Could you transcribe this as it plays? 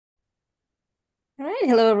All right.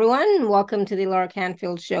 Hello, everyone. Welcome to the Laura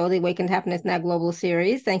Canfield Show, the Awakened Happiness Now Global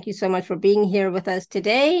Series. Thank you so much for being here with us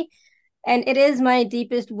today. And it is my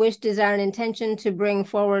deepest wish, desire, and intention to bring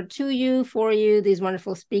forward to you, for you, these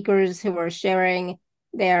wonderful speakers who are sharing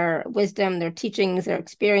their wisdom, their teachings, their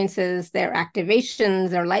experiences, their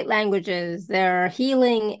activations, their light languages, their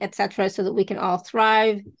healing, etc., so that we can all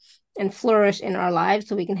thrive and flourish in our lives,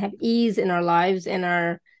 so we can have ease in our lives, in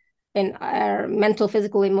our mental,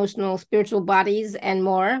 physical, emotional, spiritual bodies, and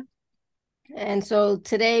more. And so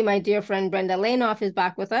today, my dear friend Brenda Lainof is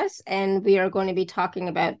back with us, and we are going to be talking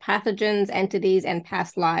about pathogens, entities, and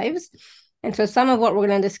past lives. And so some of what we're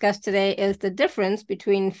going to discuss today is the difference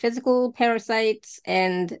between physical parasites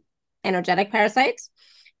and energetic parasites.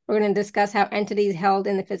 We're going to discuss how entities held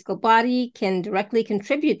in the physical body can directly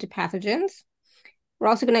contribute to pathogens. We're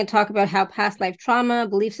also going to talk about how past life trauma,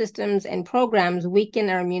 belief systems, and programs weaken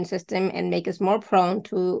our immune system and make us more prone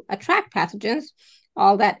to attract pathogens.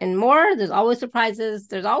 All that and more. There's always surprises.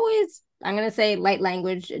 There's always, I'm going to say, light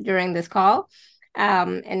language during this call.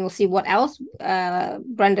 And we'll see what else.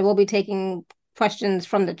 Brenda will be taking questions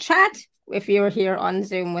from the chat if you're here on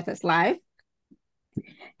Zoom with us live.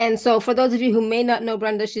 And so for those of you who may not know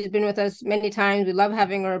Brenda, she's been with us many times. We love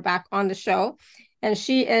having her back on the show. And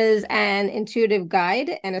she is an intuitive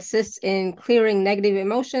guide and assists in clearing negative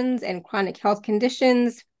emotions and chronic health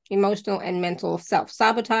conditions, emotional and mental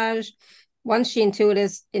self-sabotage. Once she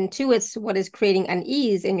intuits what is creating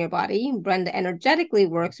unease in your body, Brenda energetically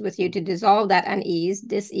works with you to dissolve that unease,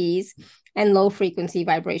 dis-ease, and low-frequency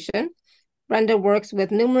vibration. Brenda works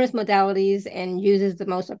with numerous modalities and uses the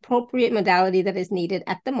most appropriate modality that is needed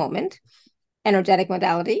at the moment, energetic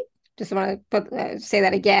modality. Just want to say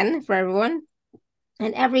that again for everyone.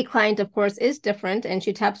 And every client, of course, is different, and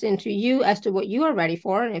she taps into you as to what you are ready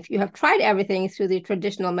for. And if you have tried everything through the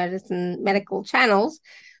traditional medical channels,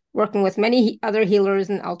 working with many other healers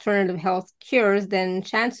and alternative health cures, then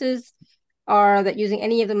chances are that using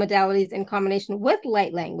any of the modalities in combination with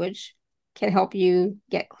light language can help you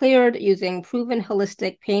get cleared using proven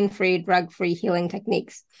holistic, pain-free, drug-free healing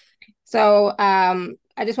techniques. So I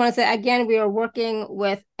just want to say, again, we are working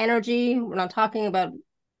with energy. We're not talking about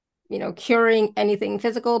curing anything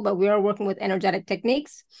physical, but we are working with energetic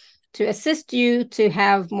techniques to assist you to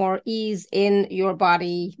have more ease in your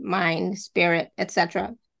body, mind, spirit,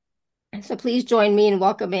 etc. So please join me in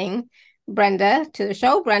welcoming Brenda to the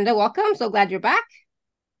show. Brenda, welcome. So glad you're back.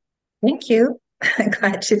 Thank you.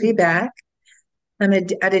 Glad to be back. I'm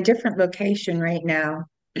at a different location right now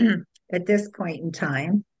at this point in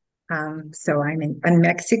time. So I'm in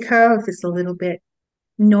Mexico. If it's a little bit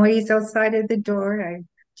noise outside of the door, I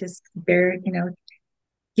just keep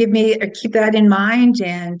that in mind,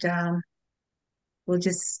 and we'll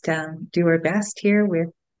just do our best here with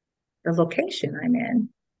the location I'm in.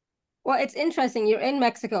 Well, it's interesting. You're in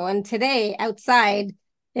Mexico, and today outside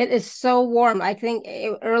it is so warm. I think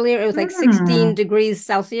earlier it was like Hmm, 16 degrees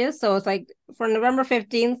Celsius. So it's like for November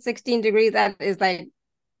 15th, 16 degrees, that is like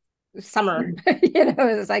summer.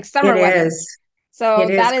 It's like it summer weather. is. It So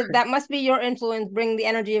is. that must be your influence. Bring the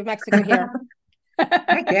energy of Mexico here.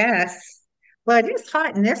 I guess. Well, it is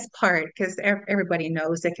hot in this part because everybody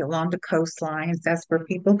knows like along the coastlines, that's where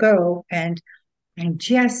people go. And I'm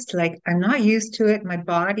just like, I'm not used to it. My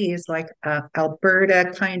body is like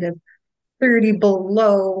Alberta kind of 30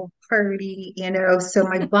 below party. So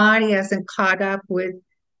my body hasn't caught up with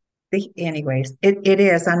anyways, it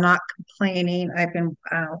is. I'm not complaining. I've been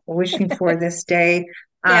wishing for this day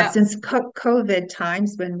Yeah. since COVID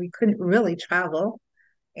times when we couldn't really travel.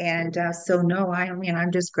 And so, no, I mean, I'm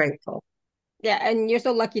just grateful. Yeah, and you're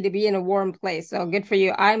so lucky to be in a warm place. So good for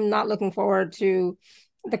you. I'm not looking forward to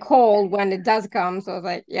the cold when it does come. So I was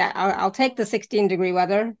like, yeah, I'll take the 16-degree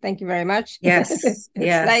weather. Thank you very much. Yes, It's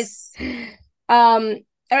nice. yes. All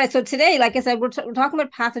right. So today, like I said, we're talking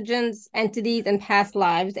about pathogens, entities, and past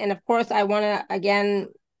lives. And of course, I want to again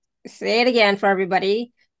say it again for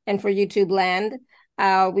everybody and for YouTube land.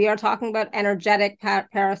 We are talking about energetic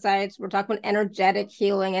parasites. We're talking about energetic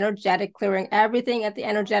healing, energetic clearing, everything at the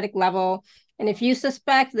energetic level. And if you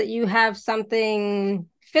suspect that you have something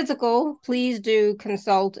physical, please do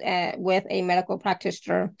consult with a medical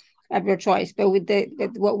practitioner of your choice. But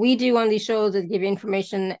what we do on these shows is give you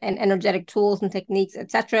information and energetic tools and techniques,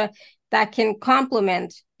 etc., that can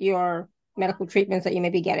complement your medical treatments that you may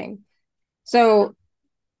be getting. So,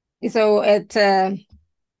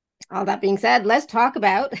 all that being said, let's talk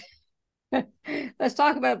about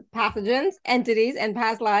pathogens, entities, and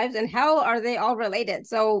past lives, and how are they all related.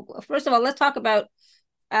 So, first of all, let's talk about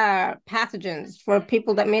pathogens for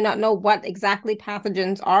people that may not know what exactly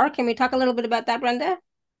pathogens are. Can we talk a little bit about that, Brenda?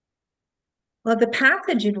 Well, the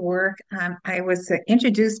pathogen work, I was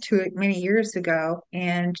introduced to it many years ago,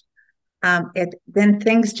 and then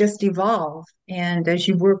things just evolve. And as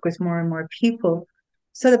you work with more and more people,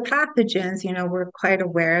 so the pathogens, we're quite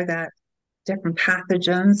aware that different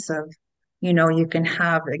pathogens of, you can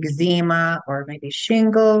have eczema or maybe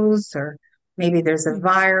shingles, or maybe there's a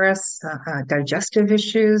virus, digestive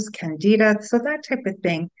issues, candida, so that type of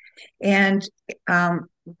thing. And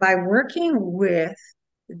by working with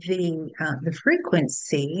the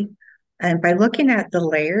frequency and by looking at the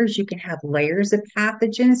layers, you can have layers of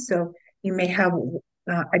pathogens. So you may have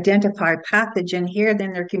identified pathogen here,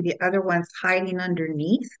 then there can be other ones hiding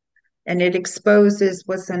underneath, and it exposes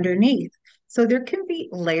what's underneath. So there can be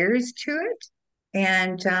layers to it.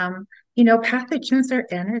 And, pathogens are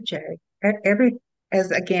energy. Every,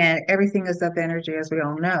 as again, everything is of energy, as we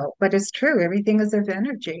all know, but it's true, everything is of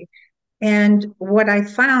energy. And what I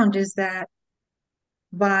found is that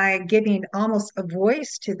by giving almost a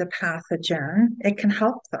voice to the pathogen, it can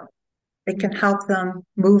help them. It can help them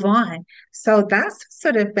move on. So that's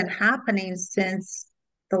sort of been happening since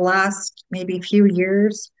the last maybe few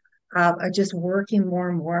years of just working more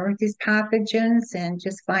and more with these pathogens and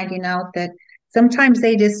just finding out that sometimes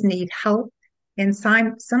they just need help. And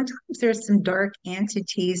sometimes there's some dark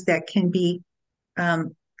entities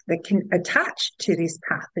um, that can attach to these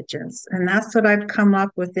pathogens. And that's what I've come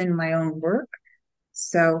up with in my own work.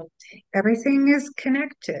 So everything is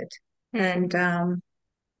connected. Mm. And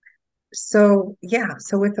so, yeah,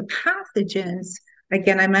 so with the pathogens,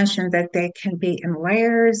 again, I mentioned that they can be in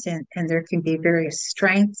layers and there can be various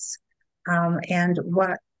strengths. And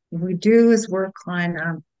what we do is work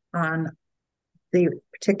on the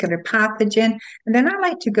particular pathogen. And then I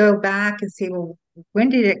like to go back and see, well, when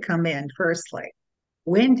did it come in, firstly?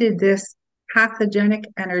 When did this pathogenic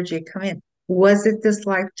energy come in? Was it this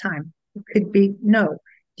lifetime? It could be no.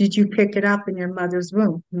 Did you pick it up in your mother's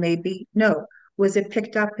womb? Maybe no. Was it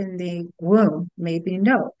picked up in the womb? Maybe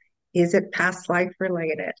no. Is it past life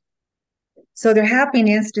related? So there have been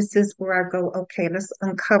instances where I go, okay, let's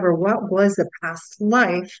uncover what was a past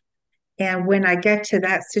life. And when I get to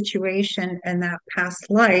that situation and that past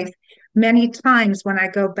life, many times when I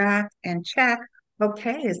go back and check,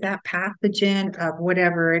 okay, is that pathogen of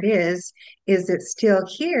whatever it is it still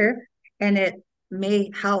here? And it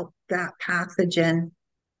may help that pathogen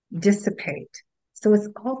dissipate. So it's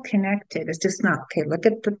all connected. It's just not, okay, look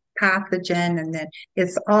at the pathogen and then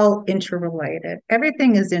it's all interrelated.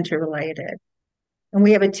 Everything is interrelated. And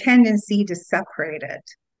we have a tendency to separate it.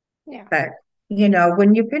 Yeah. But,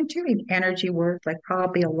 when you've been doing energy work, like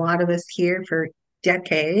probably a lot of us here for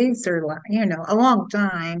decades or, a long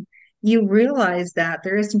time, you realize that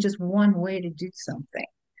there isn't just one way to do something.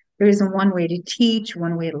 There isn't one way to teach,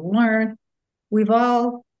 one way to learn. We've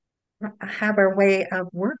all have our way of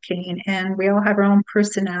working and we all have our own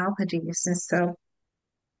personalities. And so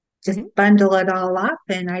just Mhm. bundle it all up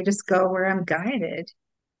and I just go where I'm guided.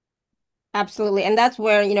 Absolutely. And that's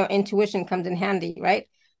where, intuition comes in handy, right?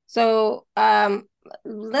 So,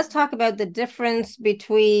 let's talk about the difference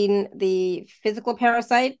between the physical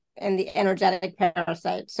parasite and the energetic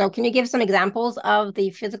parasite. So, can you give some examples of the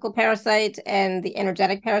physical parasite and the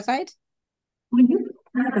energetic parasite? When you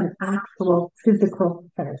have an actual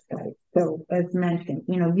physical parasite, so as mentioned,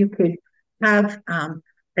 you could have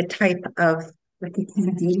a type of like a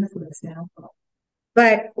candida, for example.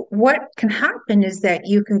 But what can happen is that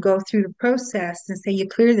you can go through the process and say you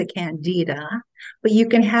clear the candida, but you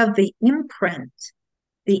can have the imprint,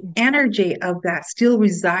 the energy of that still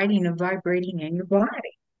residing and vibrating in your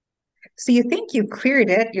body. So you think you cleared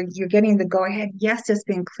it, you're getting the go ahead. Yes, it's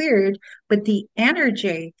been cleared, but the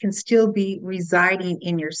energy can still be residing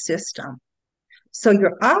in your system. So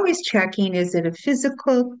you're always checking, is it a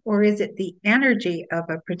physical or is it the energy of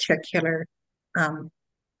a particular um,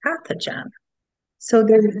 pathogen? So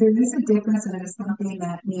there is a difference and it's something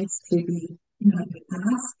that needs to be,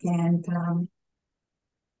 asked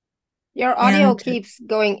Your audio and keeps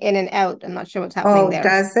going in and out. I'm not sure what's happening oh, there.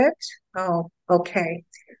 does it? Oh, okay.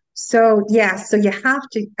 So, yeah, so you have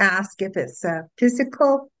to ask if it's a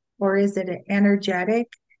physical or is it an energetic?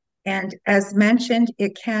 And as mentioned,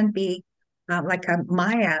 it can be like a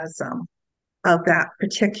miasm of that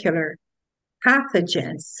particular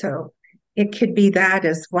pathogen. So it could be that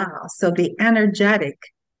as well. So the energetic,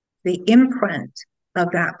 the imprint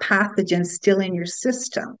of that pathogen still in your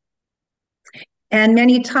system. And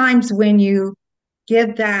many times when you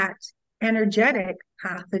give that energetic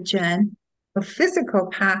pathogen, a physical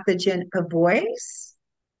pathogen, a voice,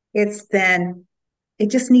 it's then, it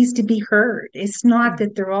just needs to be heard. It's not Mm.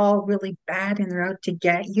 that they're all really bad and they're out to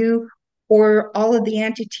get you, or all of the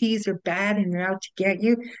entities are bad and they're out to get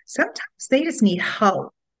you. Sometimes they just need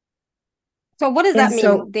help. So what does And that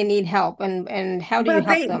so, mean? They need help, and how do you well,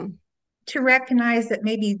 help they them? to recognize that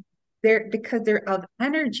maybe they're because they're of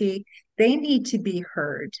energy, they need to be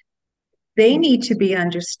heard. They need to be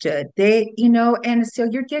understood. And so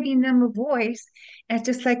you're giving them a voice and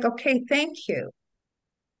just like, okay, thank you.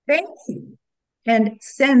 Thank you. And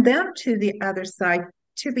send them to the other side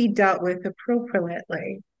to be dealt with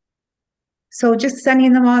appropriately. So just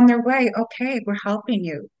sending them on their way. Okay, we're helping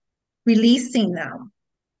you, releasing them.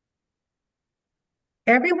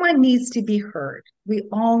 Everyone needs to be heard. We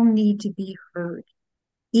all need to be heard.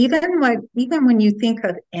 Even when you think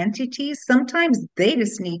of entities, sometimes they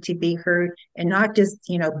just need to be heard and not just,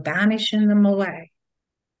 banishing them away.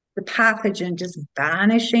 The pathogen just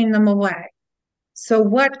banishing them away. So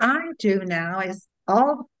what I do now is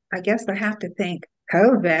I guess I have to thank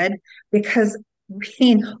COVID because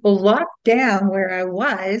being locked down where I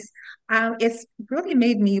was, it's really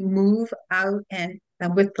made me move out and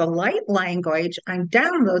with the light language, I'm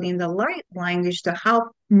downloading the light language to help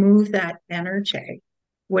move that energy,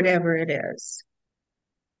 whatever it is.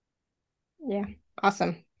 Yeah,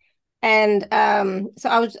 awesome. And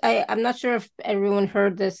so I'm not sure if everyone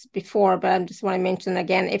heard this before, but I just want to mention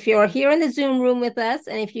again, if you're here in the Zoom room with us,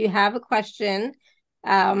 and if you have a question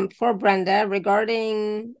for Brenda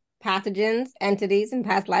regarding pathogens, entities, and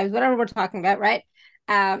past lives, whatever we're talking about, right?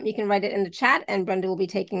 You can write it in the chat, and Brenda will be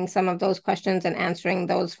taking some of those questions and answering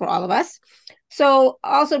those for all of us. So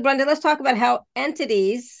also, Brenda, let's talk about how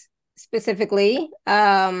entities specifically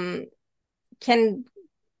can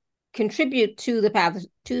contribute to the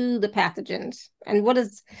pathogens, and what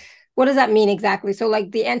does that mean exactly? So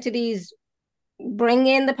like the entities bring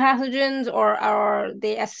in the pathogens, or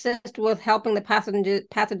they assist with helping the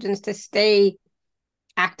pathogens to stay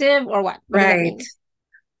active, or what does that Right. mean?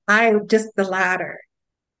 I just the latter.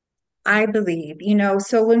 I believe,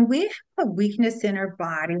 so when we have a weakness in our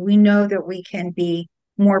body, we know that we can be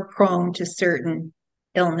more prone to certain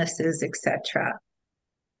illnesses, etc.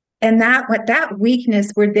 And that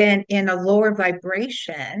weakness, we're then in a lower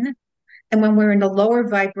vibration. And when we're in a lower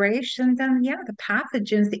vibration, then yeah, the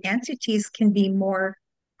pathogens, the entities can be more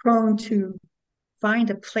prone to find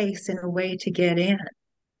a place and a way to get in.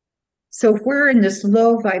 So if we're in this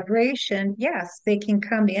low vibration, yes, they can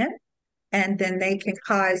come in and then they can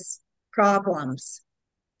cause problems.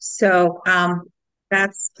 So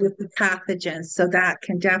that's with the pathogens. So that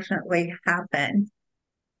can definitely happen.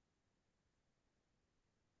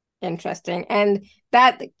 Interesting. And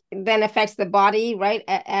that then affects the body, right,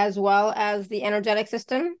 as well as the energetic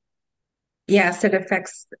system. Yes, it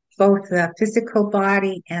affects both the physical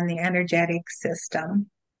body and the energetic system.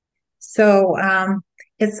 So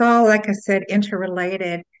it's all, like I said,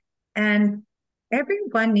 interrelated, and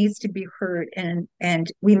everyone needs to be heard.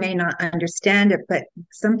 And we may not understand it, but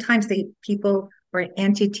sometimes people or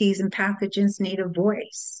entities and pathogens need a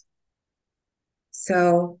voice.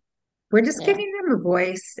 So we're just Yeah. giving them a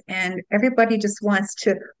voice, and everybody just wants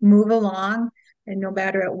to move along, and no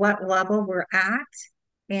matter at what level we're at.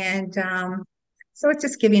 And so it's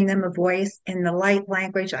just giving them a voice in the light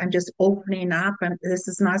language. I'm just opening up. And this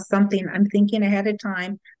is not something I'm thinking ahead of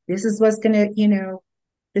time. This is what's going to,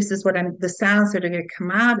 this is the sounds that are going to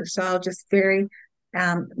come out. It's all just very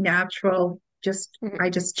natural. Mm-hmm. I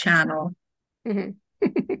just channel.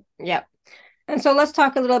 Mm-hmm. Yeah. And so let's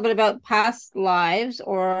talk a little bit about past lives,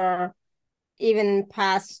 or even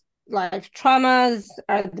past life traumas,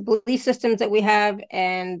 or the belief systems that we have,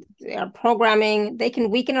 and our programming. They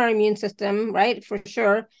can weaken our immune system, right? For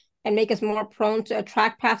sure, and make us more prone to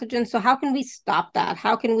attract pathogens. So how can we stop that?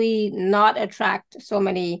 How can we not attract so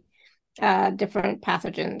many different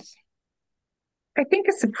pathogens? I think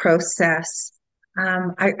it's a process.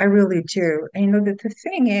 I really do. And the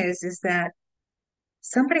thing is that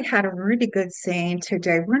somebody had a really good saying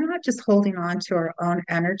today. We're not just holding on to our own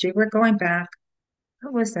energy. We're going back,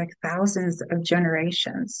 it was like thousands of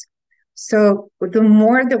generations. So the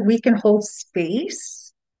more that we can hold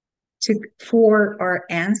space for our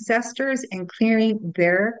ancestors and clearing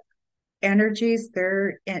their energies,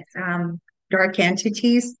 their dark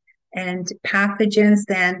entities and pathogens,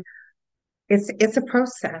 then it's a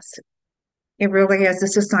process. It really is.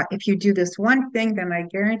 It's just not, if you do this one thing, then I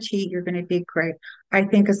guarantee you're going to be great. I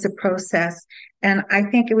think it's a process. And I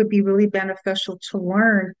think it would be really beneficial to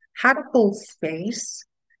learn how to hold space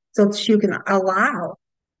so that you can allow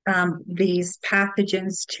these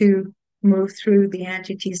pathogens to move through, the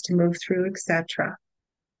entities to move through, etc.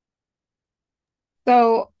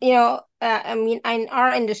 So, I mean, in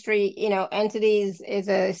our industry, entities is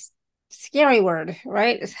a scary word,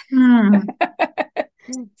 right? Hmm.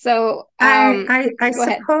 So, I go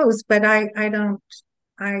ahead. suppose, but I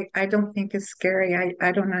don't think it's scary.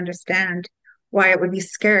 I don't understand why it would be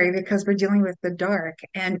scary because we're dealing with the dark,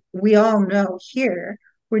 and we all know here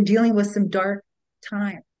we're dealing with some dark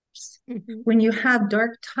times. Mhm. When you have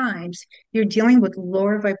dark times, you're dealing with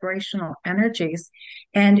lower vibrational energies,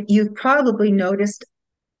 and you've probably noticed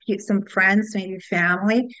some friends, maybe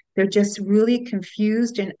family, they're just really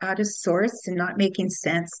confused and out of sorts and not making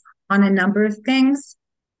sense on a number of things.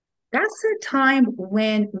 That's a time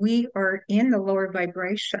when we are in the lower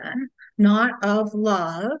vibration, not of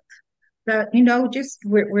love. That, just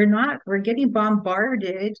we're getting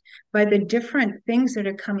bombarded by the different things that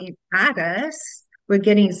are coming at us. We're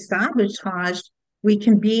getting sabotaged. We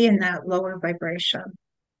can be in that lower vibration.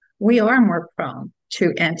 We are more prone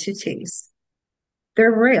to entities.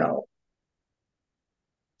 They're real.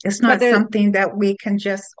 It's But not there, something that we can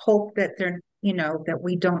just hope that that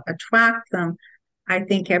we don't attract them. I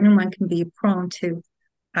think everyone can be prone to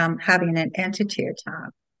having an entity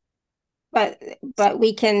attack. but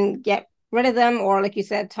we can get rid of them, or like you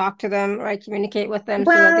said, talk to them, right? Communicate with them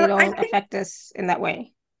so that they Well, don't affect us in that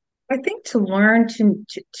way. I think to learn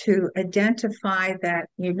to identify that,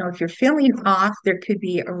 if you're feeling off, there could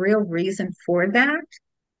be a real reason for that.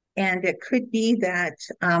 And it could be that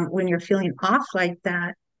when you're feeling off like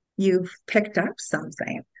that, you've picked up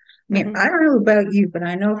something. I mean, Hmm. I don't know about you, but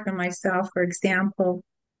I know for myself, for example,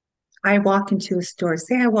 I walk into a store,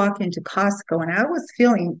 say I walk into Costco, and I was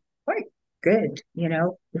feeling quite good,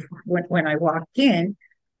 when I walked in,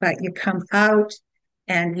 but you come out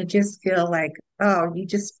and you just feel like, oh, you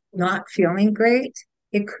just not feeling great.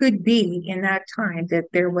 It could be in that time that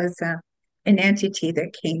there was an entity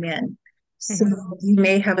that came in. So Hmm. you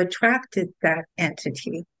may have attracted that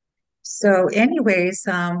entity. So, anyways,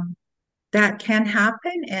 that can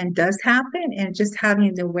happen and does happen. And just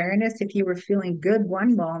having the awareness, if you were feeling good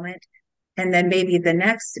one moment, and then maybe the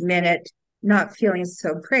next minute not feeling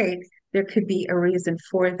so great, there could be a reason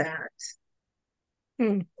for that.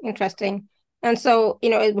 Hmm. Interesting. And so,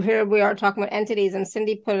 here we are talking about entities, and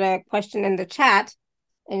Cindy put a question in the chat,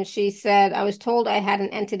 and she said, I was told I had an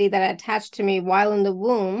entity that attached to me while in the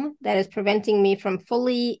womb that is preventing me from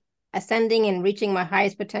fully ascending and reaching my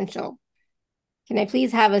highest potential. Can I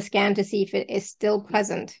please have a scan to see if it is still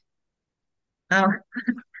present? Oh,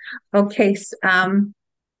 okay.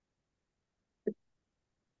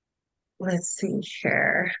 Let's see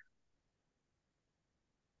here.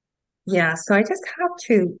 Yeah, so I just have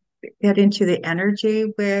to get into the energy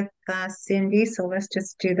with Cindy. So let's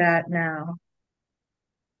just do that now.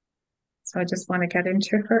 So I just want to get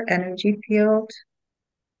into her energy field.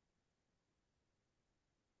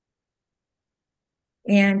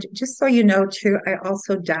 And just so you know, too, I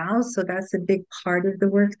also dowse. So that's a big part of the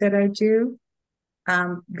work that I do.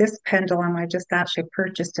 This pendulum I just actually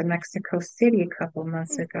purchased in Mexico City a couple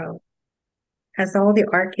months ago. Has all the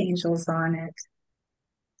archangels on it,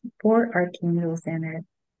 four archangels in it.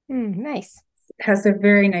 Nice. Has a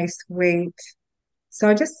very nice weight.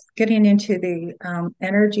 So just getting into the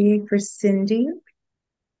energy for Cindy.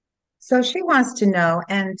 So she wants to know,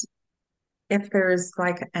 and if there's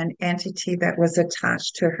like an entity that was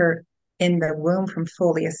attached to her in the womb from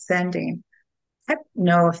fully ascending. I don't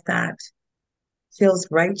know if that feels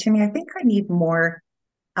right to me. I think I need more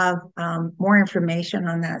information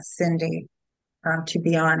on that, Cindy. To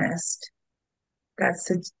be honest,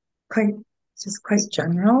 that's quite just quite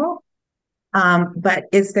general. But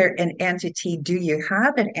is there an entity? Do you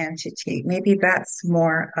have an entity? Maybe that's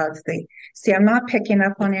more of the. See, I'm not picking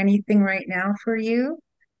up on anything right now for you,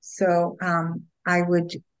 so I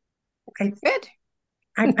would. I, Good.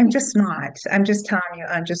 I'm just not. I'm just telling you,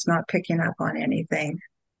 I'm just not picking up on anything.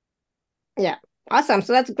 Yeah. Awesome.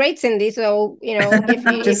 So that's great, Cindy. So,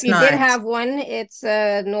 if Just you did not. have one, it's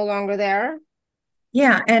no longer there.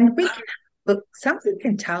 Yeah, and we can look, something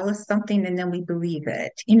can tell us something and then we believe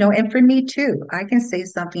it. And for me too, I can say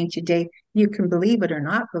something today, you can believe it or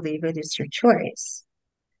not believe it, it's your choice.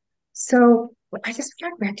 So I just feel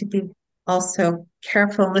like we have to be also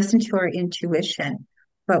careful and listen to our intuition.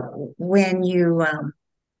 But when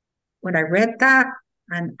I read that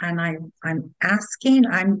and I'm asking,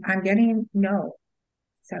 I'm getting no.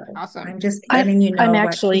 So Awesome. I'm just I letting you I'm know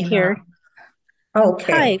what actually came up. here.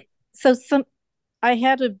 Okay. Hi. So I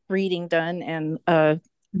had a reading done, and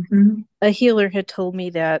Hmm. a healer had told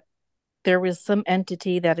me that there was some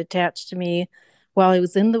entity that attached to me while I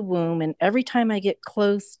was in the womb, and every time I get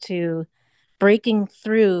close to breaking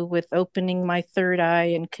through with opening my third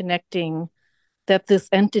eye and connecting, that this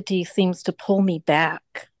entity seems to pull me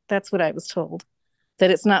back. That's what I was told.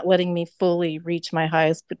 That it's not letting me fully reach my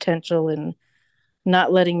highest potential and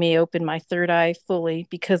not letting me open my third eye fully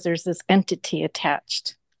because there's this entity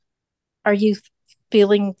attached. Are you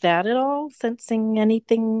feeling that at all? Sensing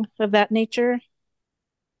anything of that nature?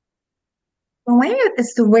 The way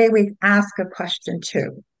it's the way we ask a question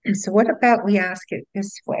too. And so what about we ask it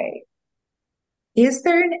this way? Is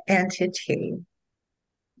there an entity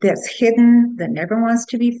that's hidden, that never wants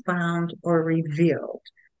to be found or revealed,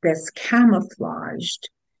 that's camouflaged?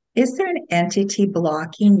 Is there an entity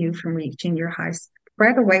blocking you from reaching your highest?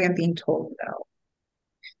 Right away, I'm being told no.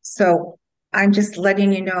 So I'm just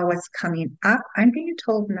letting you know what's coming up. I'm being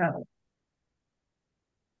told no.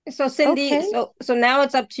 So Cindy, Okay. so now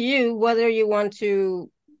it's up to you whether you want to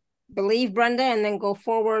believe Brenda and then go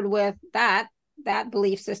forward with that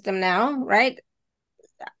belief system now, right?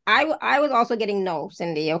 I was also getting no,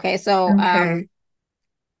 Cindy. Okay, so Okay.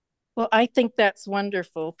 Well, I think that's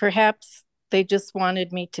wonderful. Perhaps they just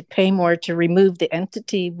wanted me to pay more to remove the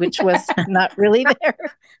entity, which was not really there.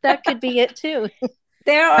 That could be it too.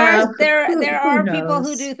 there are Well, there who are people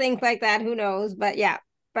who knows? do things like that. Who knows? But yeah,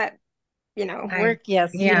 but you know, I, Work,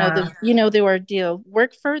 yes, yeah, the ordeal.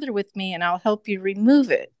 Work further with me and I'll help you remove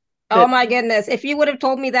it. oh But my goodness, if you would have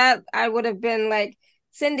told me that, I would have been like,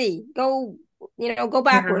 Cindy, go, go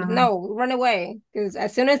backwards. yeah, No, run away. Because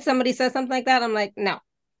as soon as somebody says something like that, I'm like, no,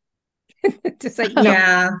 just like no.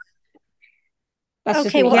 yeah, That's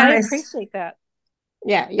just okay, well, me. I yes. appreciate that.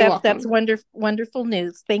 Yeah, you're That's welcome. wonderful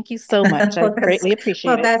news. Thank you so much. I Well, greatly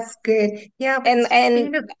appreciate well, it. that's good. Yeah, And you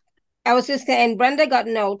know, I was just and Brenda got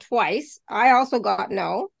no twice. I also got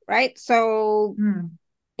no, right? So hmm,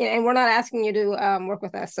 and we're not asking you to work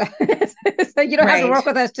with us. So, so you don't have to right. work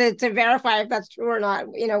with us to verify if that's true or not,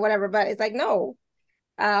 whatever. But it's like no.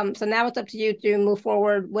 So now it's up to you to move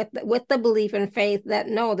forward with the belief and faith that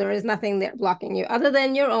no, there is nothing there blocking you other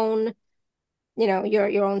than your own,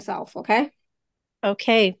 your own self. Okay.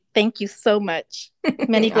 Okay, thank you so much.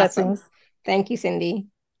 Many Awesome. blessings. Thank you, Cindy.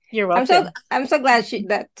 You're I'm so welcome. I'm so glad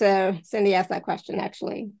that Cindy asked that question.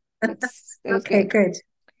 Actually, it was Okay, good. good,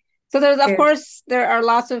 So there's of good. course there are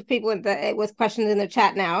lots of people with questions in the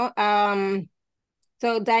chat now.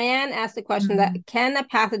 So Diane asked the question that Hmm. can a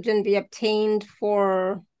pathogen be obtained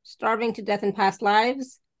for starving to death in past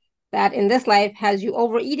lives that in this life has you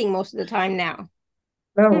overeating most of the time now?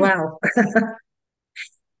 Oh, Hmm, wow.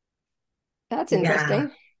 that's Yeah,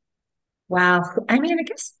 interesting. wow. I mean, I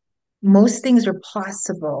guess most things are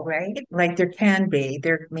possible, right? Like there can be,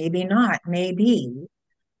 there maybe not, maybe.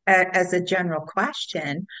 As a general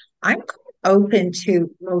question, I'm open to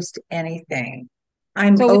most anything.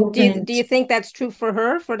 I'm So open do you think that's true for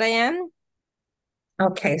her, for Diane?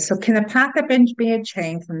 Okay, so can a pathogen be a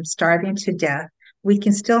chain from starving to death? We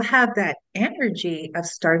can still have that energy of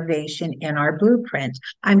starvation in our blueprint.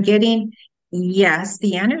 I'm getting, yes,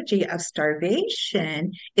 the energy of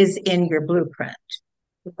starvation is in your blueprint.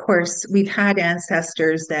 Of course, we've had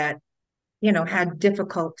ancestors that, had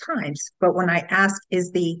difficult times, but when I ask,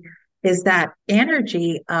 is that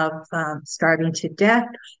energy of starving to death,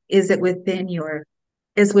 is it within your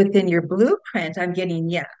blueprint? I'm getting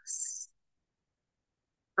yes.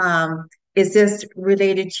 Um, is this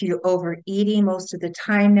related to you overeating most of the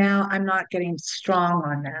time now? I'm not getting strong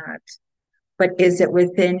on that. But is it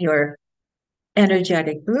within your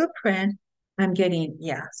energetic blueprint? I'm getting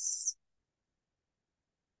yes.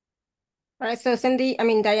 All right, so Cindy, I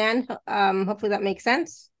mean Diane, hopefully that makes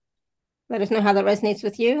sense. Let us know how that resonates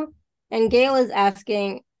with you. And Gail is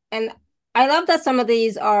asking, and I love that some of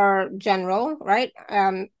these are general, right?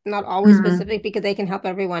 Not always Hmm, specific because they can help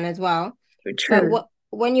everyone as well. But true.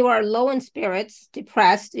 when you are low in spirits,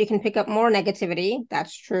 depressed, you can pick up more negativity.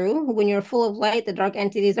 That's true. When you're full of light, the dark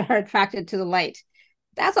entities are attracted to the light.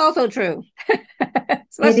 That's also true.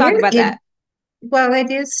 So let's It talk is about it that. well,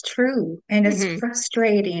 it is true. And it's Mm-hmm.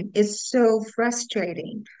 frustrating. It's so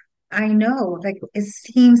frustrating. I know, like it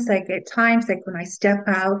seems like at times, like when I step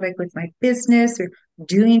out, like with my business or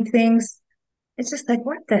doing things, it's just like,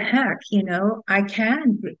 what the heck, I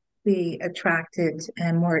can be attracted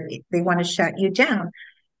and more, they want to shut you down.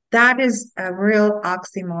 That is a real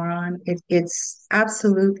oxymoron. It's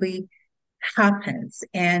absolutely happens.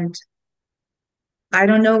 And I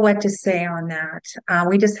don't know what to say on that.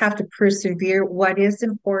 We just have to persevere. What is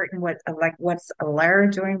important, what's Alara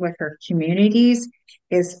doing with her communities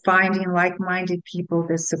is finding like-minded people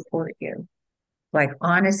to support you. Like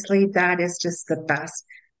honestly, that is just the best.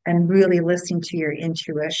 And really listening to your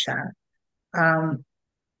intuition. Um,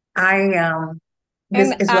 I this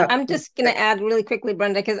And is what I'm just going to add really quickly,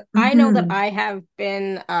 Brenda, because I know that mhm. I have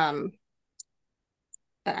been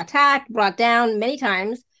attacked, brought down many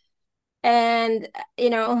times. And,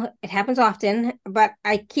 it happens often, but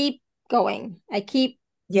I keep going. I keep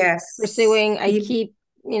Yes. pursuing. I keep,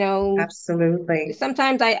 Absolutely.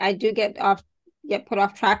 sometimes I do get put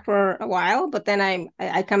off track for a while, but then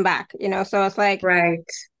I come back, so it's like, Right.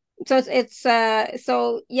 so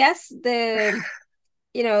so yes, the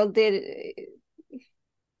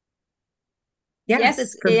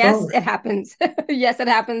Yes, for yes, both. it happens. Yes, it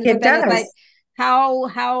happens. But It then it's like, does.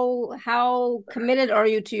 how committed are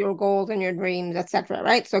you to your goals and your dreams, etc.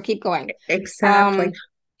 Right? So keep going. Exactly. Um,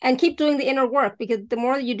 and keep doing the inner work, because the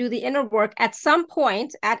more you do the inner work, at a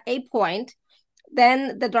point,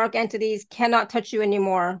 then the dark entities cannot touch you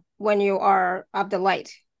anymore when you are of the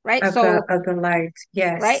light. Right. Of the light. Right,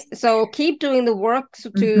 Yes. so keep doing the work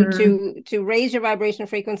Hmm. to raise your vibration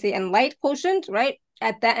frequency and light quotient, right,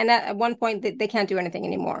 at one point they can't do anything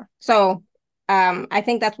anymore. So I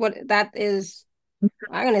think that is,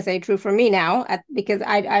 I'm going to say, true for me now, because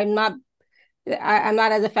I'm not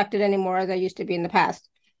as affected anymore as I used to be in the past.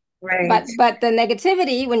 Right. But the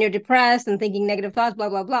negativity, when you're depressed and thinking negative thoughts, blah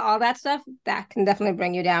blah blah, all that stuff, that can definitely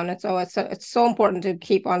bring you down. And so it's so important to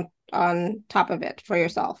keep on top of it for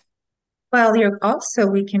yourself. Well,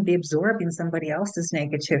 we can be absorbing somebody else's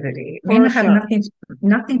negativity. It may For not have sure.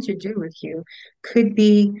 nothing to do with you. Could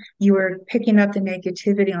be you are picking up the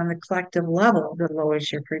negativity on the collective level that lowers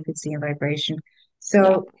your frequency and vibration. Yeah.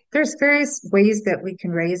 So there's various ways that we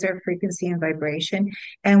can raise our frequency and vibration,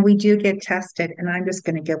 and we do get tested. And I'm just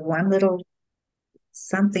going to give one little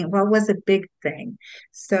something. Well, it was a big thing.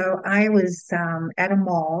 So I was at a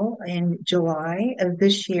mall in July of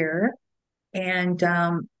this year, and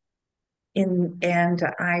I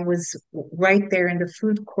was right there in the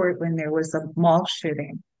food court when there was a mall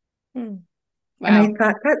shooting. Hmm. And I Wow.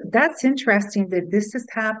 thought that's interesting that this has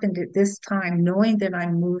happened at this time, knowing that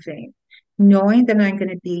I'm moving, knowing that I'm going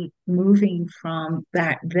to be moving from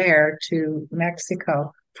that there to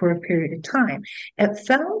Mexico for a period of time. It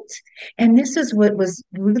felt, and this is what was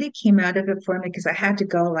really came out of it for me, because I had to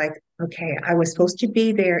go like, okay, I was supposed to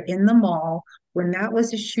be there in the mall when that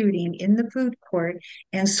was a shooting in the food court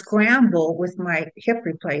and scramble with my hip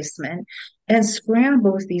replacement and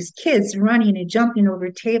scramble with these kids running and jumping over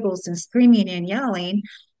tables and screaming and yelling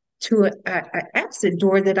to a exit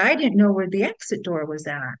door that I didn't know where the exit door was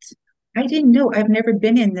at. I didn't know. I've never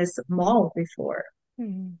been in this mall before.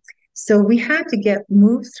 Hmm. So we had to get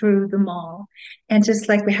moved through the mall, and just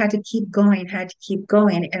like we had to keep going.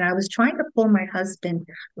 And I was trying to pull my husband,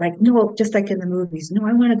 like, no, just like in the movies, no,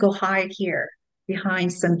 I want to go hide here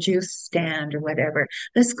behind some juice stand or whatever.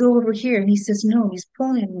 Let's go over here. And he says, no, he's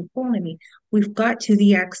pulling me. We've got to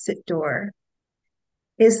the exit door.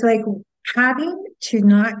 It's like having to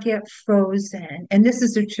not get frozen. And this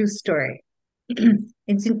is a true story. It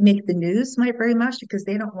didn't make the news very much because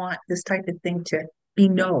they don't want this type of thing to be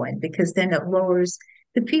known, because then it lowers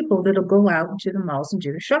the people that'll go out into the malls and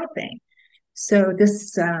do the shopping. So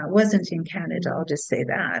this wasn't in Canada, I'll just say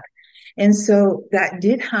that. And so that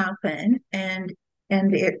did happen, and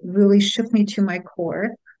it really shook me to my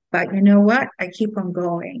core. But you know what? I keep on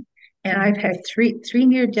going. And I've Hmm. had three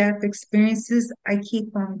near death experiences. I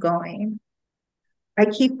keep on going. I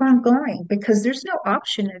keep on going because there's no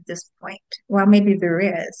option at this point. Well, maybe there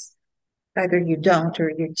is. Either you don't or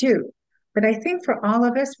you do. But I think for all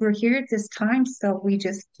of us, we're here at this time, so we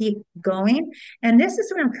just keep going. And this is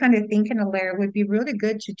what I'm kind of thinking, Alaire, would be really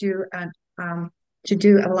good to do a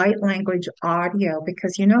light language audio,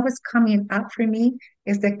 because you know what's coming up for me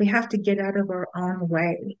is that we have to get out of our own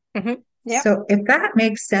way. Hmm. Yeah. So if that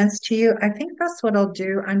makes sense to you, I think that's what I'll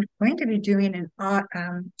do. I'm going to be doing an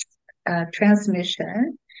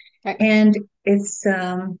transmission, Okay. and it's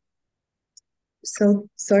so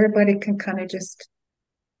everybody can kind of just,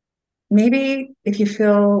 maybe if you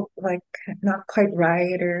feel like not quite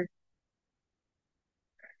right or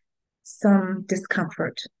some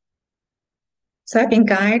discomfort. So I've been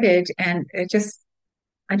guided, and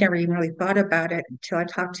I never even really thought about it until I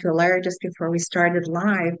talked to Larry just before we started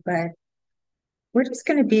live. But we're just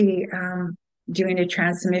going to be doing a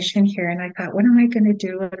transmission here. And I thought, what am I going to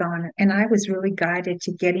do it on? And I was really guided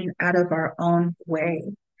to getting out of our own way.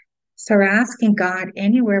 So we're asking God,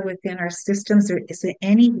 anywhere within our systems, is there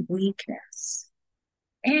any weakness?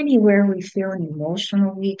 Anywhere we feel an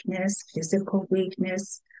emotional weakness, physical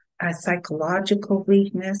weakness, psychological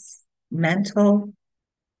weakness, mental,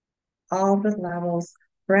 all the levels,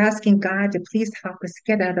 we're asking God to please help us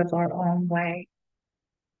get out of our own way.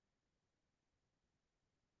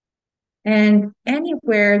 And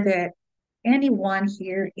anywhere that anyone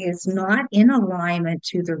here is not in alignment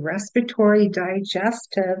to the respiratory,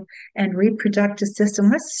 digestive, and reproductive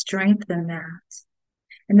system, let's strengthen that.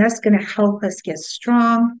 And that's going to help us get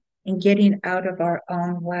strong. and getting out of our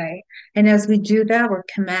own way. And as we do that, we're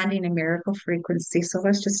commanding a miracle frequency. So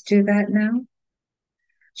let's just do that now.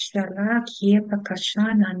 Shalakia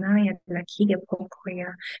pakashana naya lakia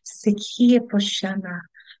pokoya, sikia poshana,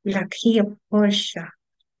 lakia posha,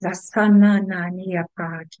 lasana nania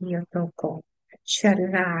pakia toko,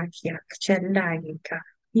 chalayika,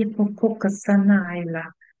 ipokoka sanaila,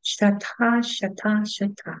 shata,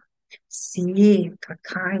 siye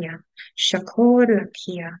kakaya,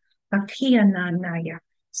 shakorakia, akia nanaya,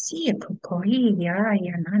 siye pokoya,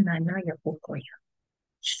 ya nanaya pokoya,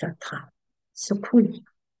 shata, sukuya.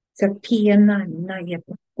 Sapiana Naya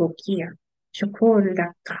Bokia,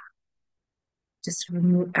 Chokolaka. Just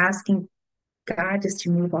remove, asking God just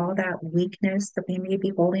to remove all that weakness that we may be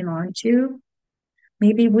holding on to.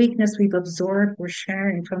 Maybe weakness we've absorbed, we're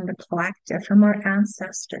sharing from the collective, from our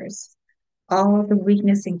ancestors. All the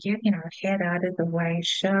weakness in getting our head out of the way.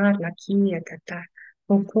 Sha Lakia Tata,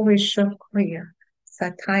 Bokoi Shokoya,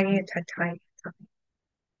 Sataya Tataya.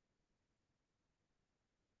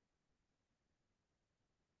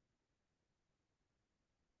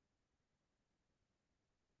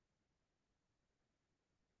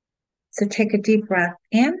 So take a deep breath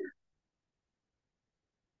in.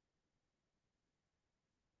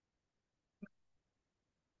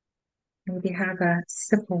 Maybe have a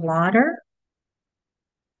sip of water.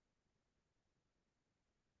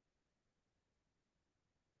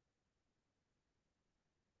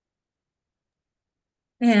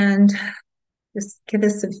 And just give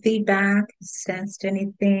us some feedback, sensed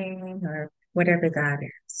anything, or whatever that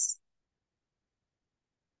is.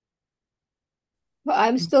 Well,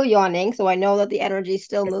 I'm still yawning, so I know that the energy is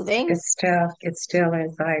still It's, moving. it's still, it still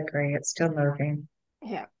is. I agree. It's still moving.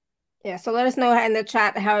 Yeah. Yeah. So let us know in the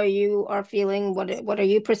chat how you are feeling. What are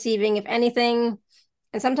you perceiving, if anything?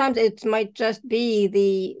 And sometimes it might just be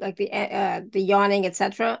the yawning,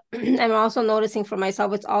 etc. I'm also noticing for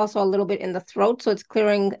myself it's also a little bit in the throat, so it's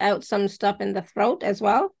clearing out some stuff in the throat as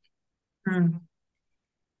well. Mm.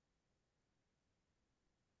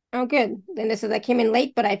 Oh, good. Linda says I came in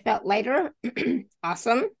late, but I felt lighter.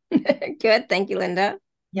 Awesome. Good. Thank you, Linda.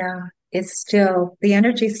 Yeah, it's still the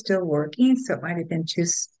energy's still working, so it might have been too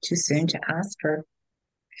soon to ask for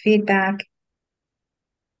feedback.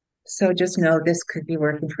 So just know this could be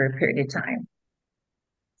working for a period of time.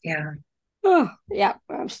 Yeah. Oh, yeah.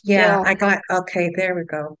 I'm Yeah, still. I got okay, there we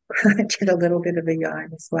go. I did a little bit of a yawn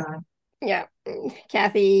as well. Yeah.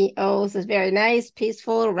 Kathy O says very nice,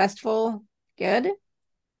 peaceful, restful. Good.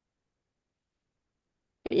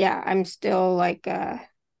 Yeah, I'm still like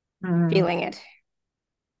Mm. feeling it.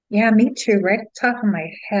 Yeah, me too. Right at the top of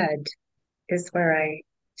my head is where I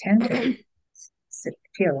tend to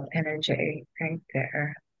feel energy right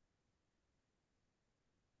there.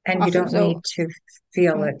 And you Awesome. don't need So, to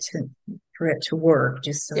feel mm, it for it to work,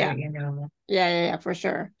 just so yeah, you know. yeah, for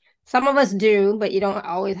sure. Some of us do, but you don't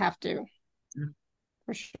always have to,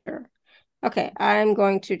 for sure. Okay, I'm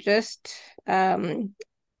going to just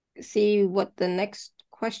see what the next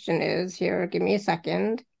question is here. Give me a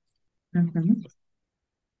second. Mm-hmm.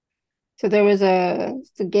 So there was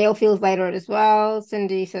so Gail feels lighter as well.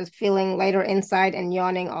 Cindy says feeling lighter inside and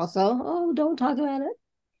yawning also. Oh, don't talk about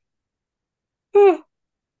it.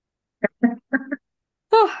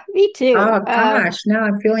 Oh, me too. Oh gosh, now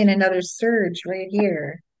I'm feeling another surge right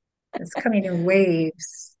here. It's coming in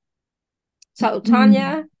waves. So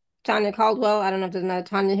Mm. Tanya Caldwell, I don't know if there's another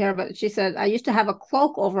Tanya here, but she said, I used to have a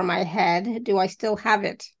cloak over my head. Do I still have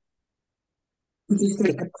it? Did you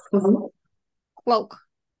say a cloak? Cloak.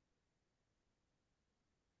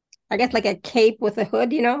 I guess like a cape with a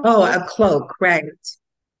hood, Oh, a cloak. cloak, right.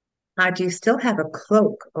 Do you still have a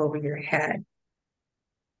cloak over your head?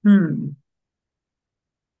 Hmm.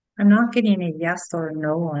 I'm not getting a yes or a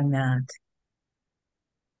no on that.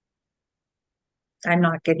 I'm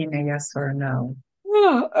not getting a yes or a no.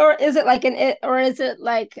 Or is it like an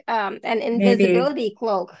Maybe, invisibility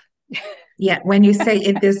cloak? yeah, when you say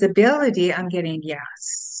invisibility, I'm getting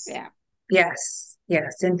yes. Yeah.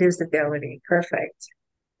 Yes, invisibility. Perfect.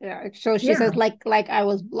 Yeah. So she says Yeah. like I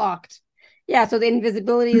was blocked. Yeah, so the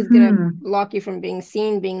invisibility is gonna Hmm. block you from being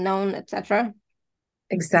seen, being known, etc.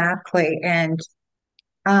 Exactly.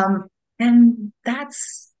 Um, and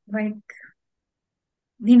that's like,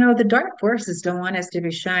 the dark forces don't want us to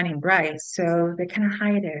be shining bright, so they kind of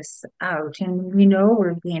hide us out. And we know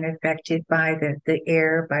we're being affected by the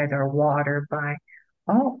air, by the water, by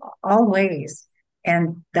all ways.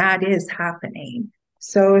 And that is happening.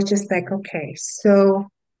 So it's just like, okay, so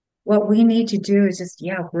what we need to do is just,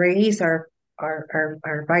 yeah, raise our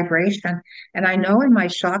vibration. And I know in my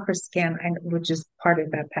chakra scan, which is part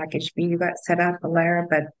of that package B, you got set up, Alara,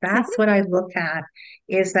 but that's Mhm. what I look at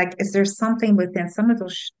is like, is there something within some of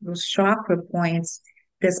those chakra points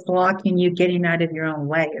that's blocking you getting out of your own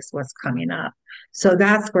way is what's coming up. So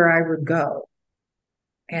that's where I would go.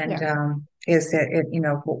 And Yeah. is it,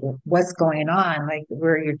 what's going on, like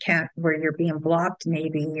where you're being blocked,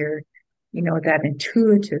 maybe that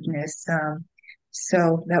intuitiveness.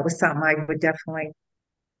 So that was something I would definitely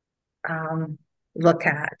um, look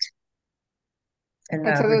at in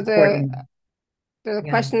And the so recording. there's a Yeah.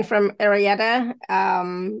 question from Arietta.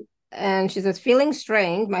 And she says, feeling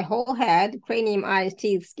strained, my whole head, cranium, eyes,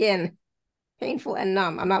 teeth, skin, painful and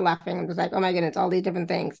numb. I'm not laughing. I'm just like, oh my goodness, all these different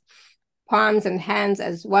things. Palms and hands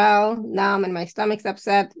as well, numb, and my stomach's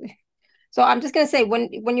upset. So I'm just gonna say,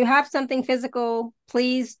 when you have something physical,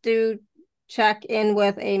 please do check in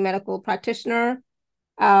with a medical practitioner.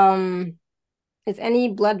 Um, is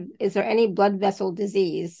there any blood vessel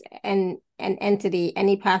disease and an entity,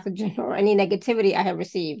 any pathogen or any negativity I have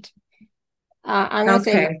received? I'm gonna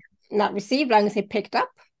say Okay. not received, I'm gonna say picked up,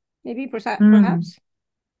 maybe Hmm. perhaps.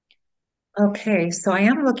 Okay. So I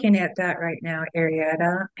am looking at that right now,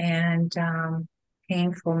 Arietta, and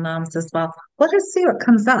painful numbs as well. Well, let's see what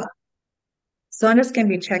comes up. So I'm just going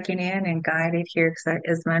to be checking in and guided here because,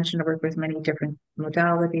 as mentioned, I work with many different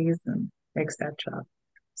modalities and etc.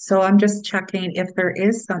 So I'm just checking if there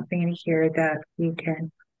is something here that we can.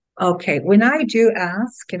 Okay, when I do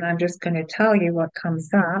ask, and I'm just going to tell you what comes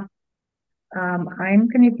up, I'm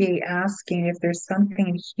going to be asking if there's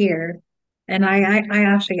something here, and I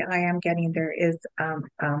actually I am getting there is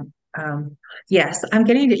yes, I'm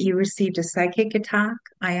getting that you received a psychic attack.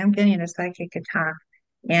 I am getting a psychic attack,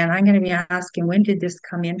 and I'm going to be asking when did this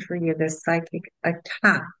come in for you, this psychic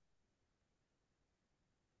attack?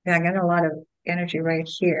 And I got a lot of energy right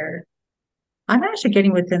here. I'm actually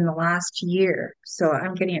getting within the last year, so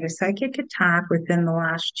I'm getting a psychic attack within the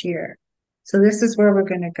last year. So this is where we're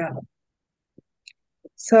going to go.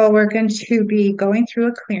 So we're going to be going through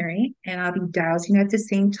a clearing and I'll be dowsing at the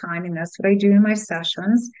same time. And that's what I do in my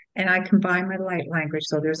sessions. And I combine my light language.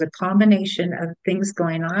 So there's a combination of things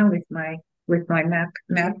going on with my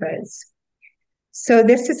methods. So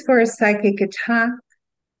this is for a psychic attack.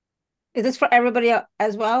 Is this for everybody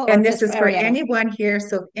as well, or And this just for is for Arietta? anyone here.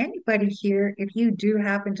 So if anybody here, if you do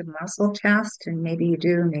happen to muscle test, and maybe you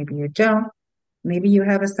do, maybe you don't, maybe you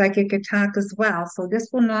have a psychic attack as well. So this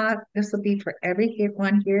will be for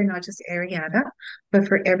everyone here, not just Ariana, but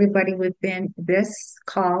for everybody within this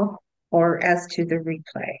call or as to the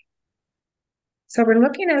replay. So we're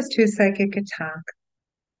looking as to a psychic attack.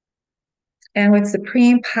 And with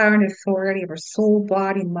supreme power and authority of our soul,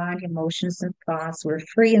 body, mind, emotions, and thoughts, we're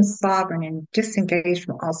free and sovereign and disengaged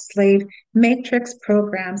from all slave matrix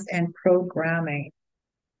programs and programming.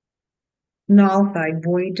 Nullify,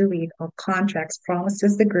 void, delete all contracts,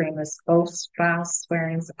 promises, agreements, oaths, vows,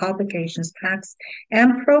 swearings, obligations, pacts,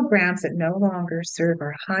 and programs that no longer serve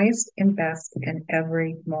our highest and best in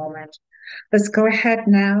every moment. Let's go ahead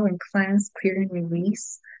now and cleanse, clear, and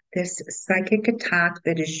release this psychic attack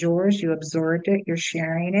that is yours. You absorbed it, you're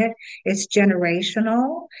sharing it. It's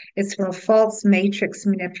generational. It's from a false matrix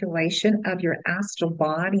manipulation of your astral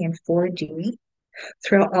body in 4D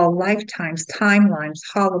throughout all lifetimes, timelines,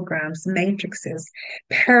 holograms, matrices,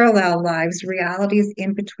 parallel lives, realities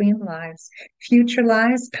in between lives, future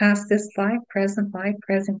lives, past this life,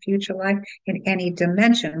 present, future life, in any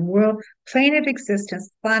dimension, world, plane of existence,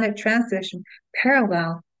 planet transition,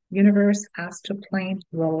 parallel, universe, astral plane,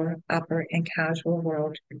 lower, upper, and casual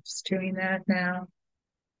world. Just doing that now.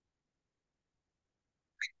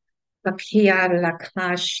 Pakia la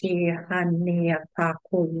klashi hania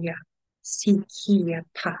pakuya sikia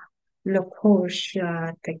pa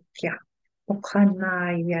lokosha tekya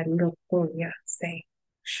okanaya lokoya se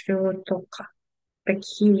shotoka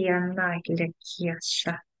pakia na lekia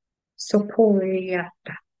sha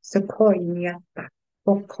sopoyata sopoyata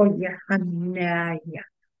okoya hanaya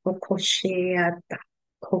okoshiata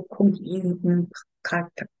kokuyin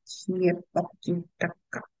kata kia pakita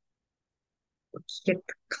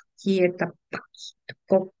quieta,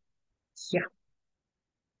 yeah.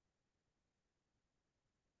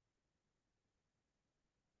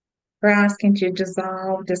 We're asking to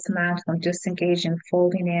dissolve, dismantle, and disengage and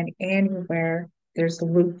folding in anywhere there's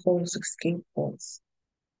loopholes, escape holes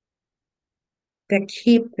that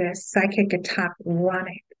keep this psychic attack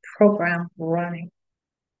running, program running.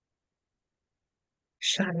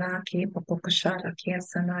 Shalaki, Bokokashara,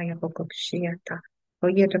 Kiasanaya, Bokokashiata,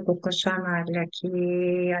 Oyeta Bokashana,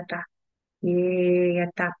 Lakiata,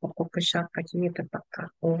 Yata, Bokokashaka, Yeta Baka,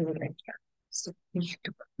 Olekia,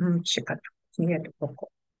 Sukitu, Chikatu. Kia to poko.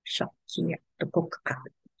 Shakia to poka.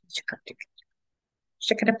 Shikati.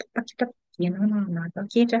 Shikata pakita. You know, no, no,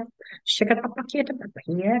 kita. Shikata pakita.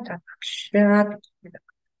 Pakita. Shak.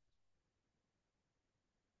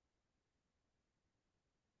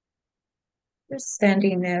 Just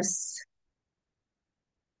sending this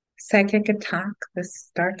psychic attack, this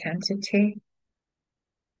dark entity.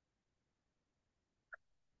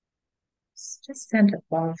 Just send it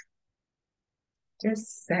love.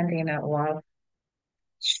 Just sending it love.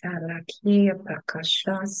 Shalakia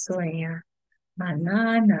pakasha soya.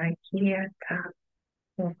 Manana kieta.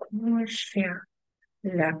 Okumashia.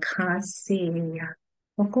 La casia.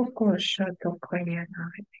 Okokosha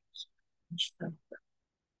tokoyana.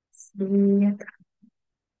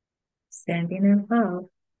 Sending in love.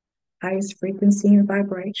 Highest frequency and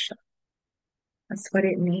vibration. That's what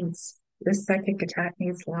it needs. This psychic attack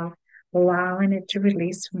needs love. Allowing it to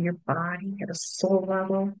release from your body at a soul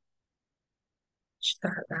level.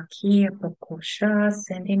 Sending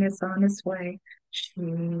us on its way.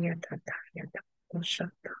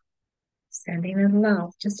 Sending in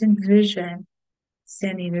love. Just envision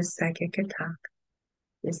sending a psychic attack.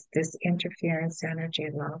 This interference energy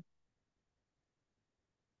love.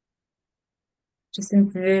 Just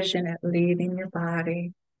envision it leaving your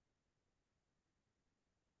body.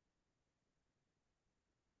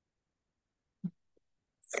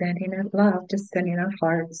 Sending it love, just sending out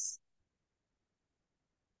hearts.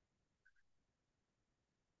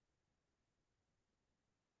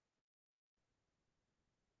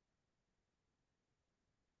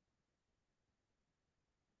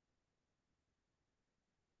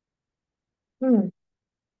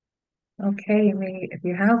 Okay, if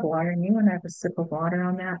you have water and you want to have a sip of water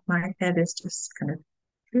on that, my head is just kind of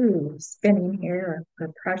spinning here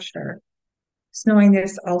for pressure. Just knowing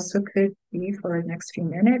this also could be for the next few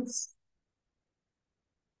minutes.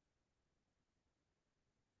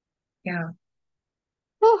 Yeah.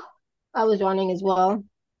 Oh, I was yawning as well.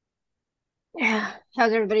 Yeah.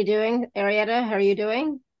 How's everybody doing? Arietta, how are you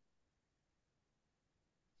doing?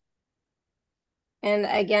 And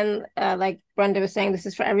again, like Brenda was saying, this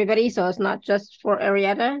is for everybody. So it's not just for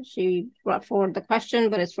Arietta. She brought forward the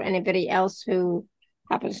question, but it's for anybody else who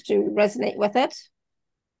happens to resonate with it.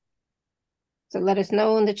 So let us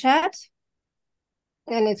know in the chat.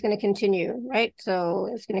 And it's going to continue, right? So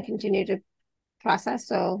it's going to continue to process.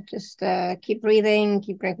 So just keep breathing,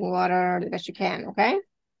 keep drinking water the best you can, okay?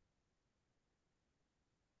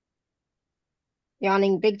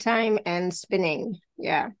 Yawning big time and spinning.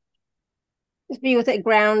 Yeah. Just be with it,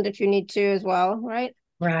 ground if you need to as well, right?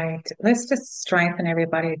 Right. Let's just strengthen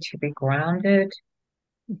everybody to be grounded.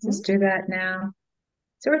 Just do that now.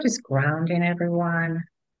 So we're just grounding everyone.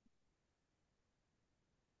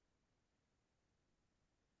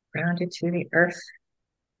 Grounded to the earth.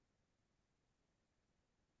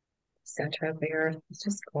 Center of the earth. It's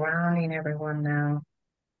just grounding everyone now.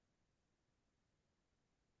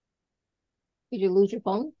 Did you lose your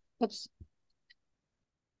phone? Oops.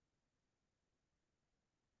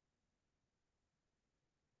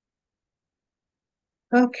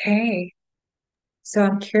 Okay. So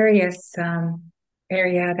I'm curious, Arietta,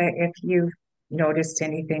 if you've noticed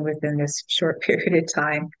anything within this short period of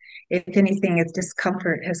time, if anything, if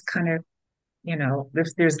discomfort has kind of,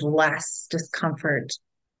 there's less discomfort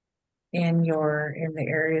in the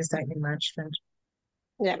areas that you mentioned.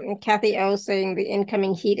 Yeah, and Kathy O saying the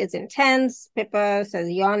incoming heat is intense. Pippa says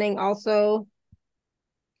yawning also.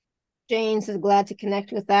 Jane says glad to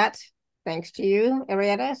connect with that. Thanks to you,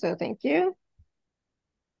 Arietta. So thank you.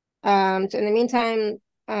 So in the meantime,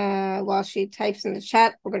 while she types in the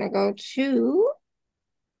chat, we're gonna go to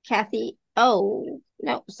Kathy. Oh,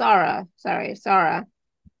 no, Sarah. Sorry, Sarah.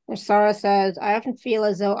 Where Sarah says, I often feel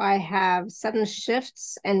as though I have sudden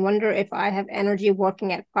shifts and wonder if I have energy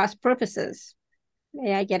working at cross purposes.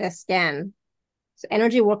 May I get a scan? So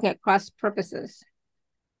energy working at cross purposes.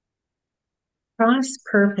 Cross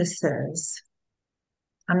purposes.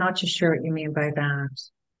 I'm not too sure what you mean by that.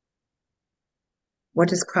 What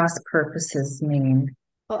does cross purposes mean?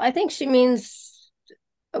 Well, I think she means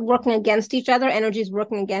working against each other. Energies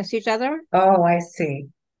working against each other. Oh, I see.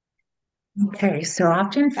 Okay, so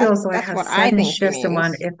often feels like I That's have what I sudden think she shifts and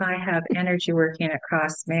one means. if I have energy working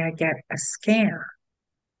across, may I get a scan?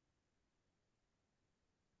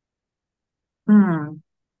 Hmm.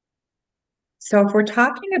 So if we're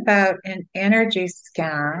talking about an energy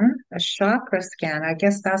scan, a chakra scan, I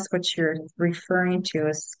guess that's what you're referring to,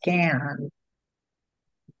 a scan.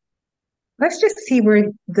 Let's just see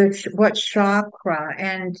what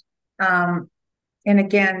chakra um and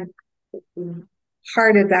again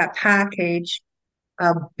part of that package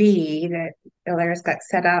of B that Hilaire's got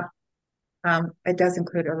set up It does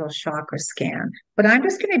include a little chakra scan. But I'm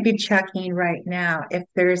just going to be checking right now if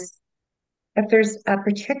there's a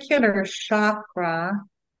particular chakra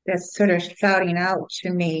that's sort of shouting out to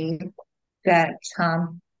me that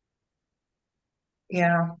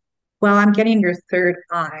yeah. Well, I'm getting your third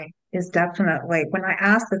eye is definitely when I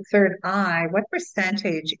ask the third eye, what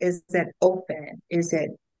percentage is it open? Is it,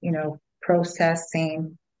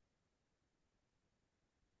 processing?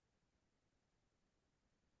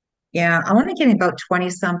 Yeah, I'm only getting about 20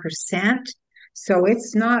 some percent. So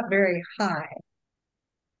it's not very high.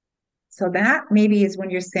 So that maybe is when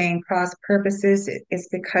you're saying cross purposes, it's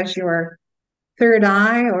because your third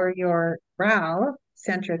eye or your brow,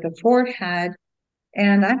 center of the forehead.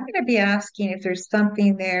 And I'm going to be asking if there's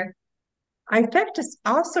something there. I think it's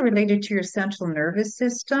also related to your central nervous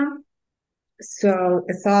system. So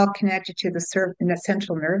it's all connected to the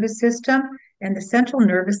central nervous system. And the central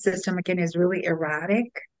nervous system, again, is really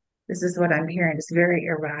erratic. This is what I'm hearing. It's very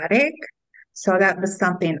erratic. So that was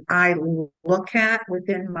something I look at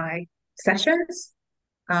within my sessions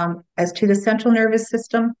as to the central nervous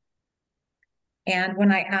system. And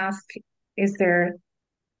when I ask, is there,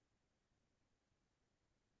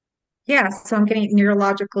 yeah, so I'm getting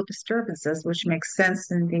neurological disturbances, which makes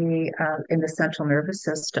sense in the central nervous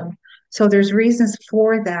system. So there's reasons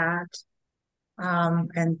for that,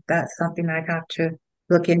 and that's something I'd have to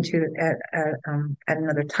look into at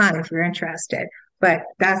another time if you're interested. But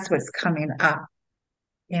that's what's coming up,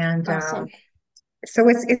 and Awesome. so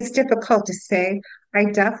it's difficult to say. I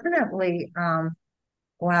definitely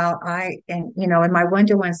Well, in my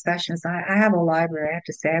one-to-one sessions, I have a library. I have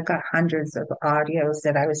to say, I've got hundreds of audios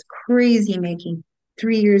that I was crazy making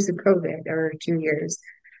 3 years ago, or 2 years.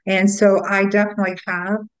 And so I definitely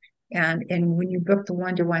have. And when you book the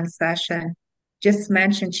one-to-one session, just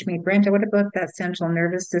mention to me, Brenda, what about that central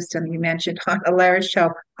nervous system you mentioned on Alara's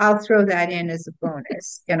show? I'll throw that in as a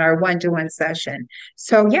bonus in our one-to-one session.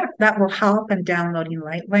 So yeah, that will help in downloading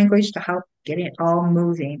light language to help get it all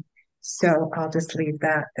moving. So I'll just leave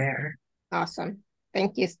that there. Awesome.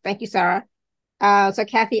 Thank you. Thank you, Sarah. So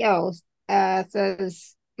Kathy O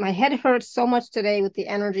says, my head hurts so much today with the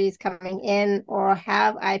energies coming in, or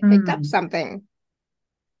have I picked up Hmm. something?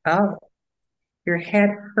 Oh, your head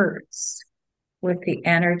hurts with the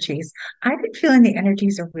energies. I've been feeling the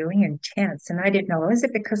energies are really intense, and I didn't know, is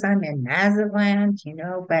it because I'm in Mazaland,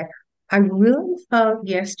 but I really felt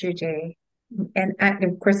yesterday, and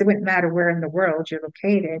of course, it wouldn't matter where in the world you're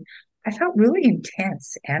located. I felt really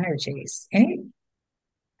intense energies.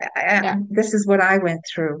 Yeah. This is what I went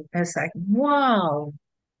through. It's like, wow.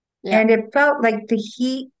 Yeah. And it felt like the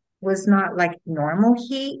heat was not like normal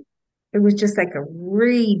heat. It was just like a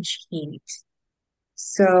rage heat.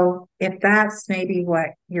 So if that's maybe what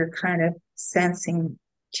you're kind of sensing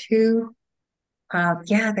too,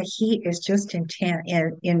 yeah, the heat is just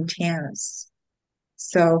intense.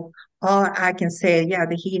 So all I can say, yeah,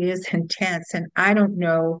 the heat is intense, and I don't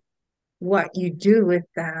know what you do with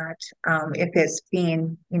that. If it's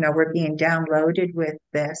we're being downloaded with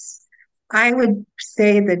this. I would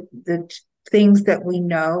say that the things that we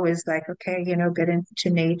know is like, okay, get into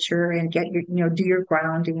nature and get do your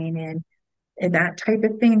grounding and that type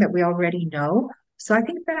of thing that we already know. So I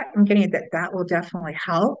think that I'm getting that will definitely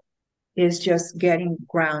help is just getting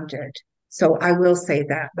grounded. So I will say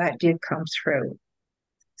that did come through.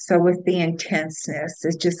 So with the intenseness,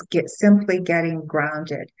 it's just simply getting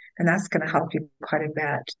grounded, and that's going to help you quite a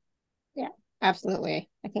bit. Yeah. Absolutely.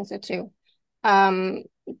 I think so too. Um,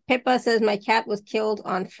 Pippa says my cat was killed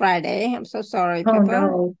on Friday. I'm so sorry, Oh Pippa.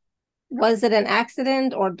 no. Was it an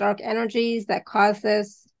accident or dark energies that caused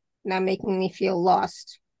this? Now making me feel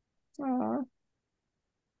lost. Aw.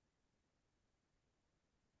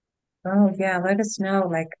 Oh yeah, let us know.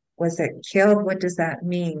 Like, was it killed? What does that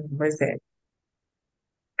mean? Was it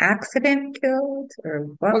accident killed or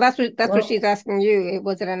what? Well, that's what Well, she's asking you.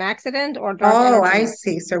 Was it an accident or dark oh, I energies?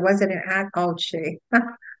 see. So was it an act? Oh, gee.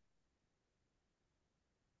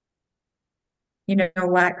 You know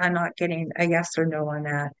what? I'm not getting a yes or no on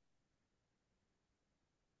that.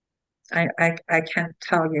 I can't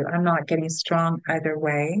tell you. I'm not getting strong either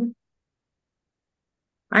way.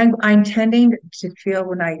 I'm tending to feel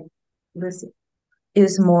when I listen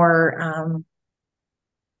is more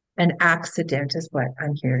an accident is what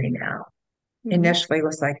I'm hearing now. Mhm. Initially it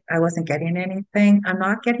was like I wasn't getting anything. I'm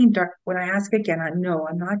not getting dark. When I ask again, I know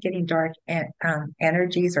I'm not getting dark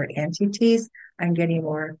energies or entities. I'm getting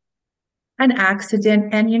more an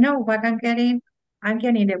accident. And you know what I'm getting? I'm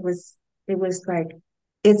getting it was like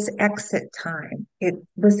it's exit time. It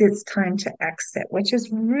was its time to exit, which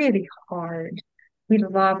is really hard. we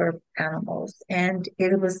love our animals. And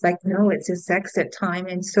it was like, no, it's his exit time.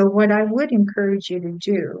 And so what I would encourage you to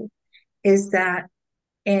do is that,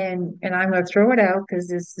 and I'm going to throw it out because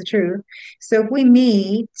it's the truth. So if we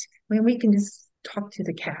meet, when we can just talk to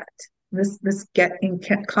the cat. Let's get in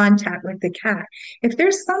contact with the cat. If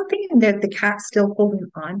there's something that the cat's still holding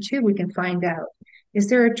on to, we can find out. Is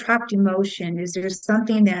there a trapped emotion? Is there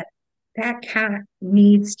something that that cat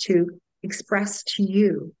needs to express to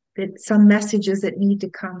you? That some messages that need to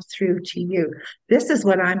come through to you. This is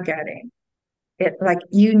what I'm getting. It like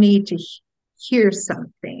you need to hear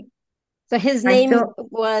something. So his I name feel,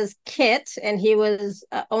 was Kit, and he was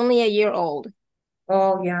only a year old.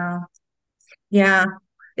 oh yeah, yeah.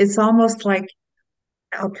 It's almost like,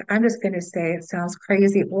 okay, I'm just going to say it sounds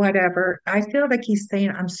crazy, whatever. I feel like he's saying,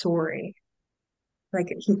 I'm sorry. Like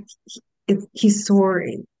he's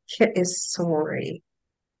sorry. Kit is sorry.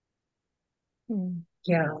 Hmm.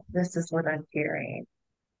 Yeah, this is what I'm hearing.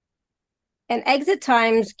 And exit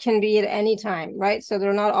times can be at any time, right? So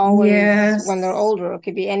they're not always when they're Yes. older. It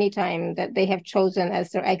could be any time that they have chosen as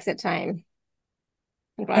their exit time,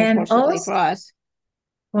 And unfortunately for also, us.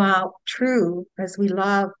 well, true, as we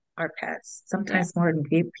love our pets, Yeah. sometimes more than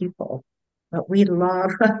people, but we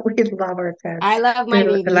love, we love our pets. I love my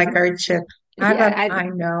They're babies. like our chip. Yeah, I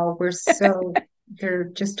know, we're so, they're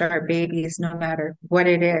just our babies, no matter what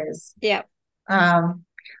it is. yeah. Um,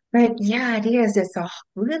 but yeah, it is. It's a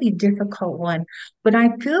really difficult one, but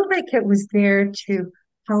I feel like it was there to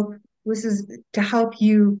help. This is to help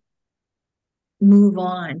you move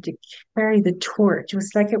on, to carry the torch. It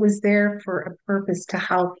was like it was there for a purpose to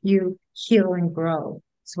help you heal and grow,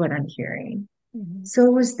 is what I'm hearing. Mhm. So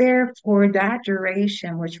it was there for that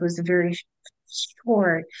duration, which was very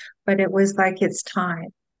short, but it was like it's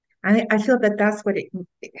time. I feel that that's what it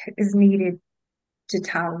is needed to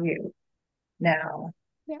tell you now.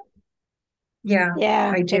 Yeah. Yeah,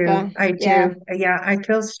 Yeah, I do. Pippa. I Yeah. do. Yeah, I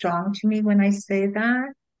feel strong to me when I say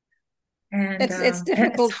that. It's And it's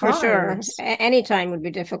difficult for hard. sure. Any time would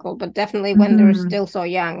be difficult, but definitely when they're Hmm. still so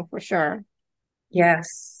young, for sure.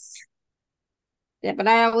 Yes. Yeah, but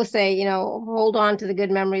I always say, hold on to the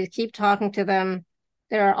good memories, keep talking to them.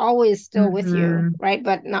 They're always still with you, Hmm. right?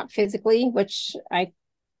 But not physically, which I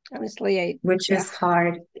honestly, Which yeah, is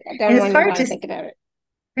hard. I And don't it's even hard want to to think about it.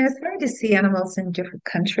 and it's hard to see animals in different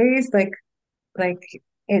countries. Like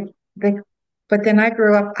it like but then I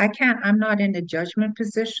grew up, I'm not in a judgment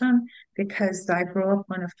position because I grew up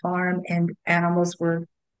on a farm and animals were,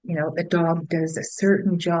 a dog does a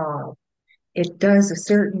certain job. It does a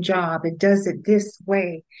certain job. It does it this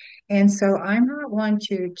way. And so I'm not one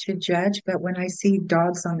to judge, but when I see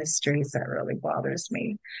dogs on the streets, that really bothers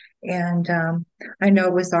me. And I know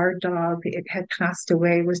it was our dog, it had passed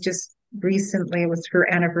away, it was just recently, it was her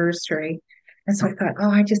anniversary. And so I thought,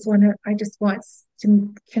 oh, I just want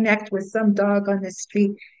to connect with some dog on the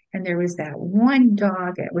street. And there was that one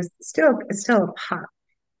dog, it's still a pup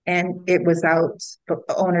and it was out. The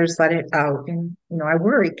owners let it out, and I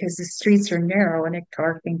worry because the streets are narrow and a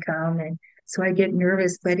car can come, and so I get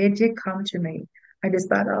nervous. But it did come to me. I just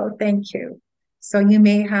thought, oh, thank you. So you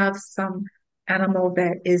may have some animal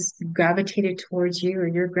that is gravitated towards you, or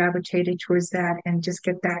you're gravitated towards that, and just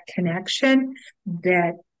get that connection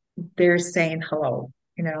that they're saying hello.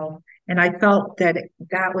 And I felt that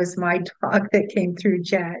that was my dog that came through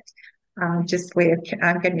Jet. Just way of,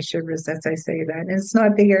 I'm getting shivers as I say that. And it's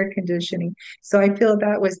not the air conditioning. So I feel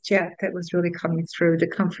that was Jet that was really coming through to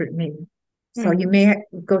comfort me. So you Hmm. may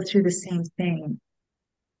go through the same thing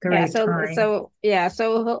the Yeah, right so time. so yeah,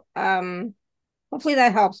 so hopefully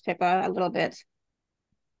that helps Pippa a little bit.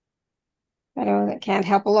 I know that can't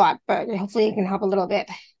help a lot, but hopefully it can help a little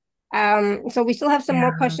bit. So we still have some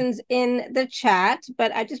more Yeah. questions in the chat,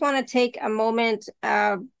 but I just want to take a moment,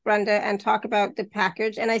 Brenda, and talk about the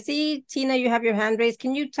package. And I see, Tina, you have your hand raised.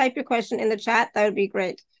 Can you type your question in the chat? That would be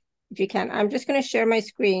great if you can. I'm just going to share my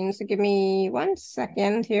screen. So give me 1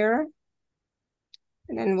 second here,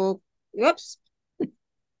 and then whoops.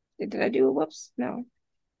 Did I do a whoops? No.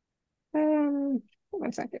 1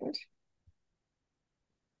 second.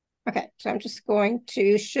 Okay, so I'm just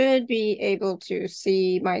should be able to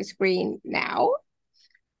see my screen now.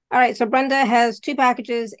 All right, so Brenda has two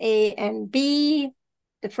packages, A and B.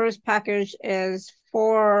 The first package is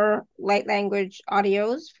for light language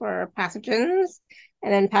audios for pathogens.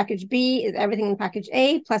 And then package B is everything in package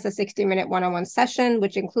A, plus a 60-minute one-on-one session,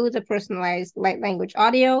 which includes a personalized light language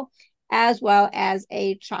audio, as well as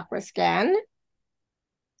a chakra scan.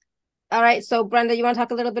 All right, so Brenda, you want to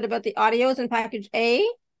talk a little bit about the audios in package A?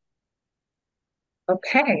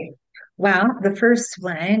 Okay. Well, the first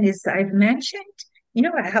one is I've mentioned,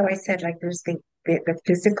 how I said like there's the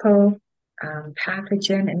physical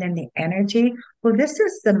pathogen, and then the energy. Well, this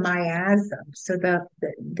is the miasm. So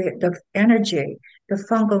the energy, the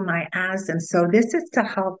fungal miasm. So this is to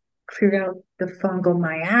help clear out the fungal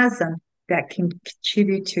miasm that can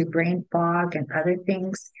contribute to brain fog and other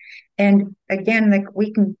things. And again, like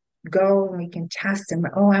we can go and we can test and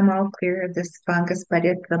oh, I'm all clear of this fungus, but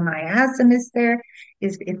if the miasm is there,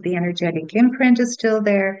 is if the energetic imprint is still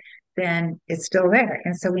there, then it's still there.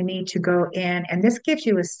 And so we need to go in, and this gives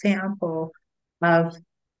you a sample of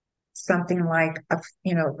something like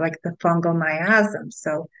like the fungal miasm.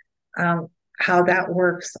 So how that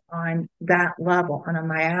works on that level, on a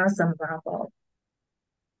miasm level.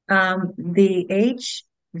 The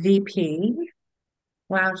HVP,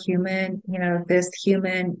 wow, this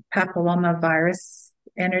human papillomavirus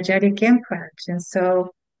energetic imprint. And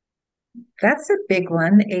so that's a big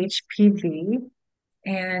one, the HPV.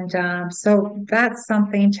 And so that's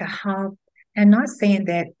something to help. And not saying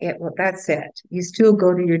that that's it. You still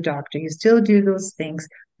go to your doctor, you still do those things.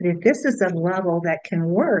 But if this is a level that can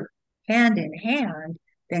work hand in hand,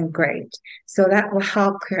 then great. So that will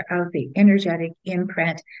help clear out the energetic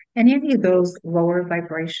imprint and any of those lower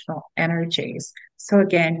vibrational energies. So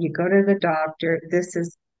again, you go to the doctor, this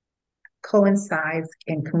is coincides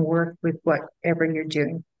and can work with whatever you're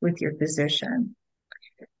doing with your physician.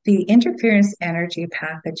 The interference energy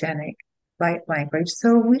pathogenic light language.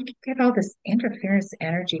 So we can get all this interference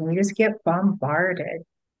energy and we just get bombarded.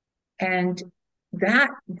 And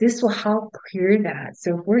this will help clear that.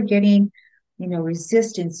 So if we're getting,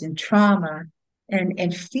 resistance and trauma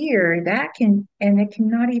and fear, it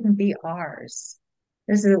cannot even be ours.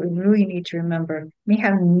 This is what we really need to remember. It may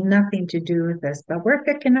have nothing to do with this, but we're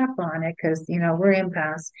picking up on it because, we're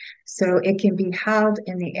empaths. So it can be held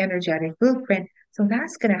in the energetic blueprint. So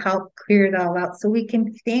that's going to help clear it all out so we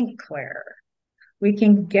can think clearer. We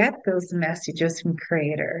can get those messages from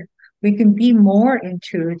Creator. We can be more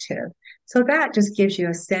intuitive. So that just gives you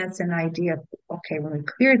a sense and idea of, okay, when we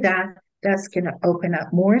clear that, that's going to open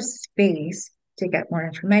up more space to get more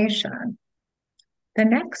information. The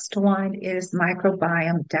next one is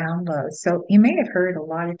microbiome download. So you may have heard a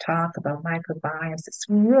lot of talk about microbiomes. It's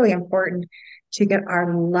really important to get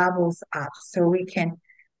our levels up so we can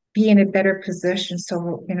be in a better position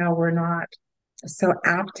so we're not so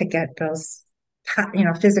apt to get those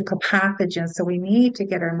physical pathogens. So we need to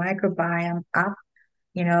get our microbiome up,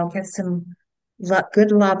 get some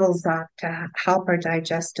good levels up to help our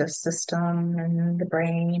digestive system and the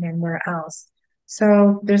brain and where else.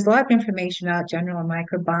 So there's a lot of information out general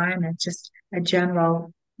microbiome and just a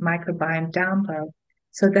general microbiome download.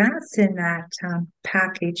 So that's in that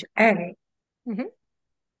package A. Mm-hmm.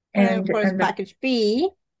 And of course, package B,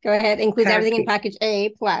 go ahead, includes everything in package A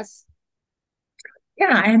plus.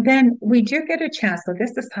 Yeah, and then we do get a chance. So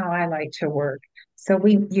this is how I like to work. So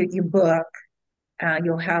you book,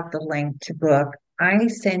 you'll have the link to book. I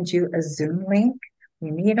send you a Zoom link.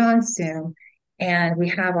 We meet on Zoom and we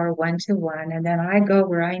have our one-to-one, and then I go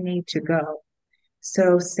where I need to go.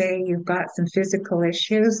 So say you've got some physical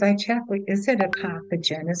issues, I check, is it a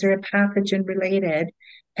pathogen? Is there a pathogen related?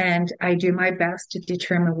 And I do my best to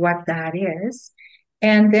determine what that is.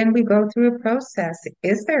 And then we go through a process.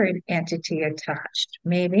 Is there an entity attached?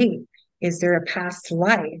 Maybe. Is there a past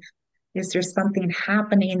life? Is there something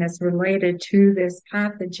happening that's related to this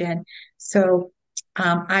pathogen? So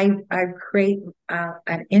I create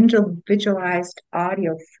an individualized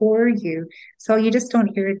audio for you. So you just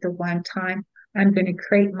don't hear it the one time. I'm going to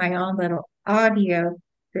create my own little audio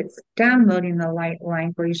that's downloading the light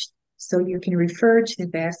language so you can refer to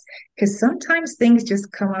this because sometimes things just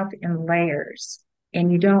come up in layers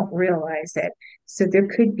and you don't realize it. So there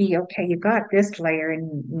could be, okay, you got this layer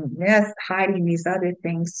and that's hiding these other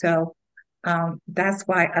things. So that's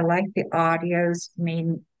why I like the audios.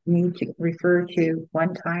 Need to refer to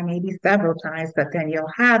one time, maybe several times, but then you'll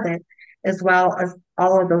have it as well as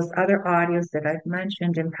all of those other audios that I've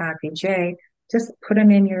mentioned in package A. Just put them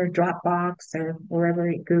in your Dropbox or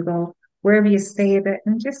wherever Google, wherever you save it,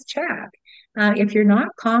 and just check. If you're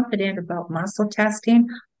not confident about muscle testing,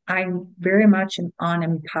 I'm very much on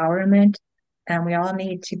empowerment, and we all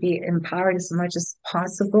need to be empowered as much as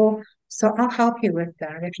possible. So I'll help you with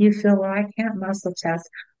that. If you feel, well, I can't muscle test,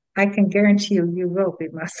 I can guarantee you will be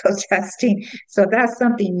muscle testing. So that's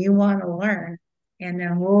something you want to learn. And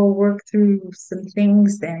then we'll work through some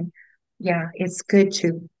things then. Yeah, it's good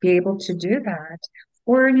to be able to do that.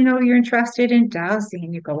 Or, you're interested in dowsing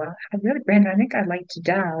and you go, well, Brenda, I think I'd like to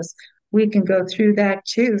douse. We can go through that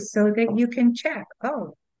too so that you can check,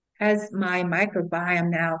 oh, has my microbiome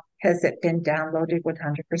now, has it been downloaded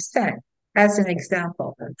 100%? as an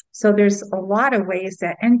example. So there's a lot of ways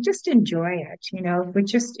that, and just enjoy it, we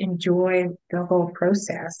just enjoy the whole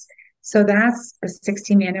process. So that's a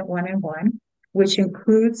 60-minute one-on-one, which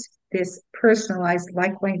includes this personalized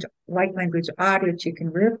like language audit you can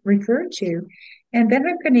refer to. And then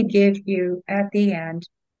I'm going to give you at the end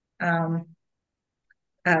um,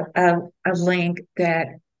 a link that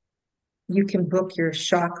you can book your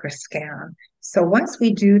chakra scan. So once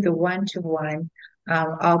we do the one-to-one,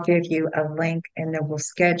 I'll give you a link and then we'll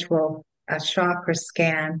schedule a chakra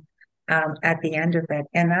scan at the end of it.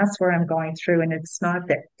 And that's where I'm going through. And it's not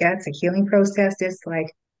that, yeah, it's a healing process. It's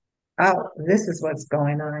like, oh, this is what's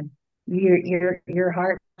going on. Your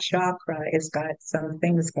heart chakra has got some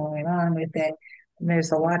things going on with it. And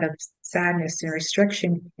there's a lot of sadness and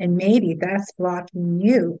restriction. And maybe that's blocking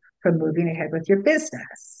you from moving ahead with your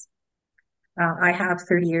business. I have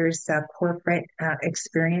 30 years of corporate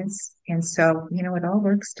experience. And so, it all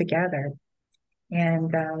works together.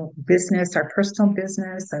 And business, our personal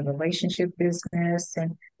business, our relationship business,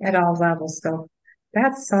 and at all levels. So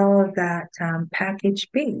that's all of that package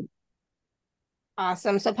B.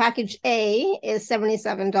 Awesome. So package A is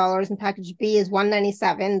 $77 and package B is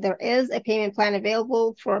 $197. There is a payment plan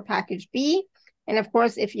available for package B. And of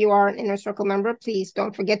course, if you are an Inner Circle member, please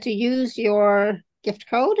don't forget to use your gift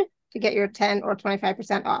code to get your 10 or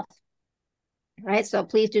 25% off. All right. So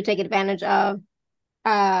please do take advantage of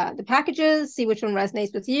the packages, see which one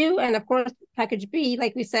resonates with you. And of course, package B,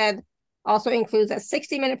 like we said, also includes a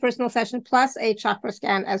 60-minute personal session plus a chakra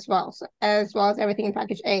scan as well, as well as everything in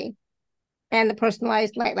package A and the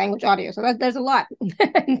personalized light language audio. So there's a lot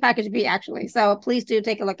in package B, actually. So please do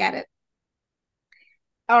take a look at it.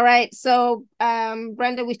 All right. So,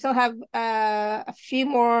 Brenda, we still have a few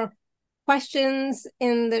more questions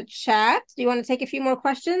in the chat. Do you want to take a few more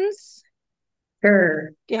questions? Sure.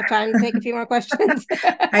 Do you have time to take a few more questions?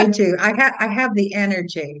 I do. I have the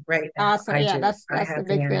energy right now. Awesome. Yeah, that's the the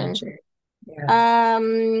big thing. Yeah.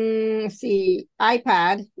 Let's see,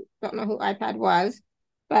 iPad. Don't know who iPad was,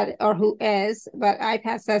 or who is, but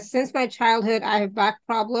iPad says, since my childhood, I have back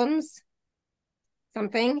problems,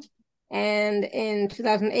 something. And in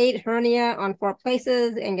 2008, hernia on 4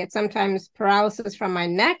 places and get sometimes paralysis from my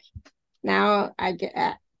neck. Now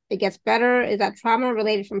it gets better. Is that trauma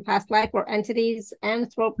related from past life or entities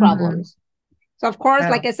and throat problems? So of course,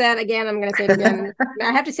 like I said, again, I'm going to say it again.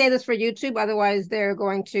 I have to say this for YouTube, otherwise they're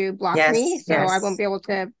going to block me. So I won't be able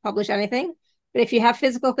to publish anything. But if you have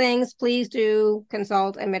physical things, please do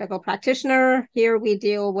consult a medical practitioner. Here we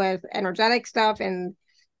deal with energetic stuff and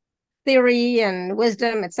theory and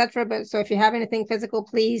wisdom, etc. But so if you have anything physical,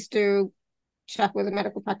 please do check with a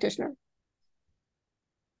medical practitioner.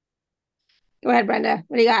 Go ahead, Brenda.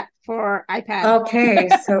 What do you got for iPad? Okay,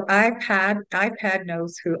 so iPad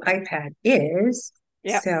knows who iPad is.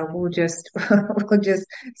 Yep. So we'll just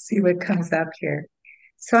see what comes up here.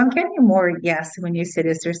 So I'm getting more yes when you said,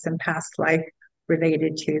 is there some past life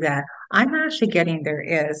related to that? I'm actually getting there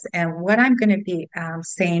is. And what I'm going to be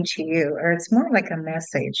saying to you, or it's more like a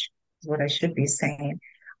message, is what I should be saying.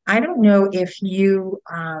 I don't know if you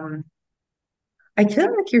I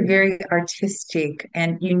feel like you're very artistic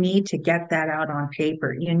and you need to get that out on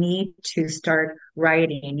paper. You need to start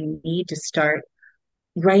writing. You need to start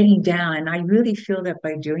writing down. And I really feel that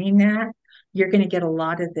by doing that, you're going to get a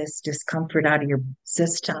lot of this discomfort out of your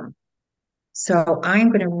system. So I'm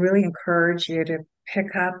going to really encourage you to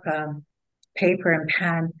pick up paper and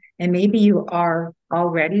pen. And maybe you are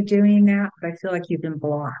already doing that, but I feel like you've been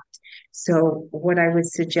blocked. So what I would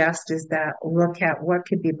suggest is that look at what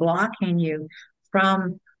could be blocking you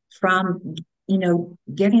from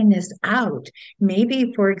getting this out.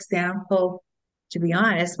 Maybe, for example, to be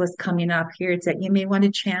honest, what's coming up here is that you may want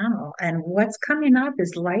to channel, and what's coming up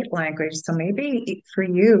is light language. So maybe for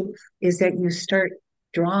you is that you start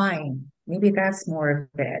drawing. Maybe that's more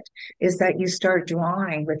of it, is that you start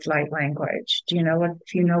drawing with light language. Do you know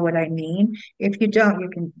what I mean? If you don't, you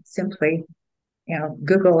can simply,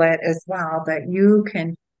 Google it as well, but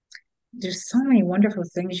there's so many wonderful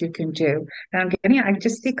things you can do. And I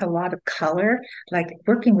just think a lot of color, like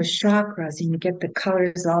working with chakras, and you get the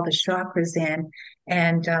colors, all the chakras in,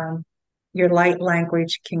 and your light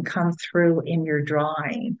language can come through in your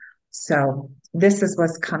drawing. So this is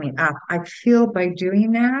what's coming up. I feel by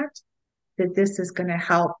doing that this is going to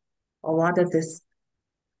help a lot of this,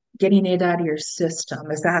 getting it out of your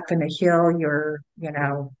system. Is that going to heal your,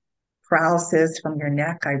 paralysis from your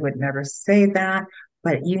neck? I would never say that,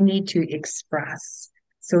 but you need to express.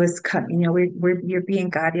 So it's, you're being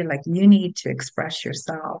guided, like you need to express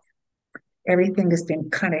yourself. Everything has been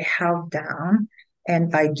kind of held down.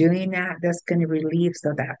 And by doing that, that's going to relieve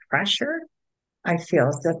some of that pressure. I feel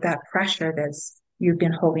is that that pressure that's you've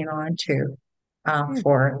been holding on to Mm.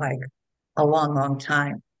 for like a long, long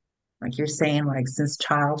time. Like you're saying, like since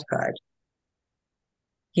childhood.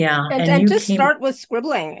 Yeah. And And you just came, start with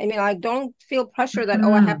scribbling. I mean, I don't feel pressure that,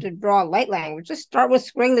 oh, I have mhm. to draw light language. Just start with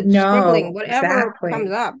scribbling, No, whatever comes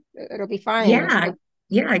exactly. up, it'll be fine. Yeah. Like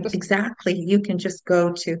Yeah, just exactly. You can just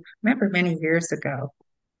go to, remember many years ago,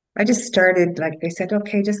 I just started like they said,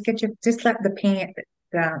 okay, just let the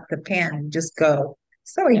pen just go.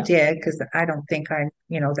 So I yeah. did because I don't think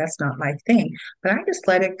that's not my thing. But I just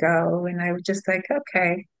let it go and I was just like,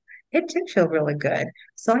 okay, it did feel really good.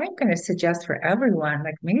 So I'm going to suggest for everyone,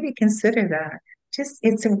 like maybe consider that. Just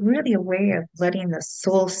it's really a way of letting the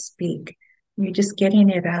soul speak. You're just getting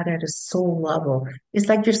it out at a soul level. It's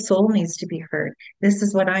like your soul needs to be heard. This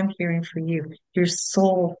is what I'm hearing for you. Your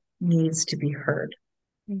soul needs to be heard.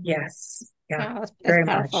 Mhm. Yes. Yeah. Yeah, that's Very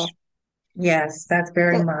much. powerful. Yes, that's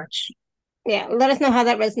very So much. yeah, let us know how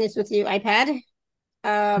that resonates with you, iPad.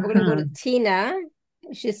 We're gonna go to Mhm. Tina.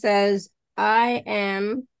 She says, I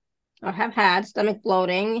am or have had stomach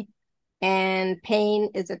bloating and pain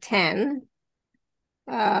is a 10.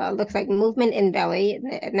 Looks like movement in belly.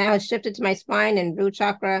 Now it's shifted to my spine and root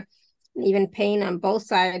chakra, and even pain on both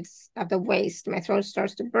sides of the waist. My throat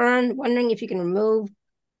starts to burn. Wondering if you can remove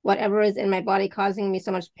whatever is in my body causing me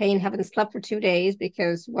so much pain. Haven't slept for 2 days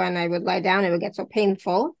because when I would lie down, it would get so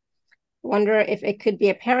painful. Wonder if it could be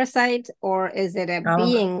a parasite or is it a Oh,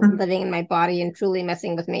 being living in my body and truly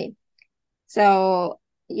messing with me? So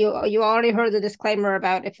you already heard the disclaimer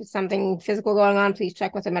about if it's something physical going on, please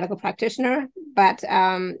check with a medical practitioner. But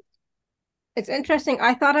it's interesting.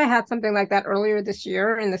 I thought I had something like that earlier this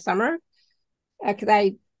year in the summer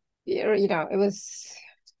because it was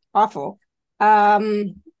awful.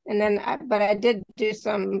 And then, but I did do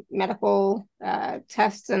some medical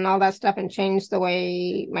tests and all that stuff and changed the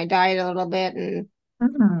way my diet a little bit and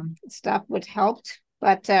mm, stuff, which helped.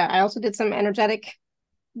 But I also did some energetic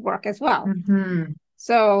work as well. hmm.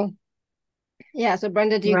 So, yeah. So,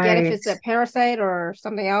 Brenda, do you get if Right. it's a parasite or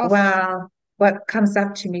something else? Well, what comes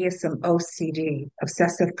up to me is some OCD,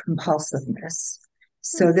 obsessive compulsiveness.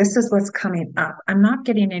 So this is what's coming up. I'm not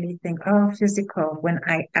getting anything, physical when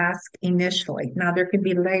I ask initially. Now there could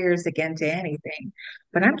be layers again to anything,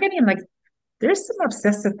 but I'm getting like there's some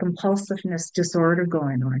obsessive compulsiveness disorder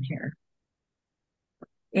going on here.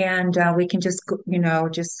 And we can just,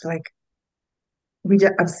 just like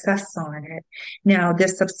obsess on it. Now,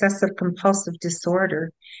 this obsessive compulsive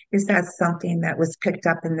disorder, is that something that was picked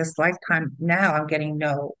up in this lifetime? Now I'm getting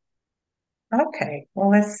no. Okay, well,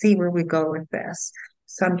 let's see where we go with this.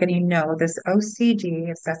 So I'm getting no, this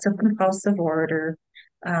OCD, obsessive compulsive order.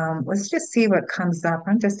 Let's just see what comes up.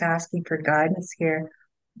 I'm just asking for guidance here.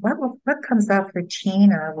 What comes up for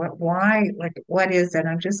Tina? What is it?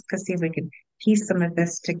 I'm just gonna see if we can piece some of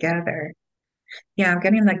this together. Yeah, I'm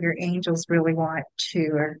getting like your angels really want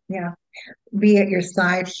to, yeah, be at your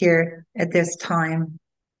side here at this time.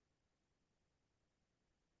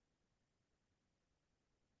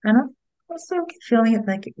 And I'm also feeling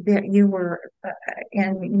like that you were,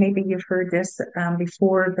 and maybe you've heard this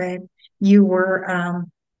before, but you were um,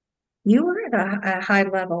 you were at a high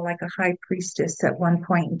level, like a high priestess at one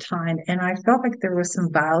point in time, and I felt like there were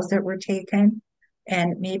some vows that were taken,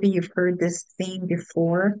 and maybe you've heard this theme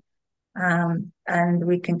before, and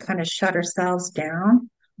we can kind of shut ourselves down.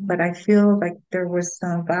 But I feel like there was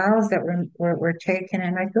some vows that were taken,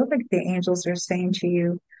 and I feel like the angels are saying to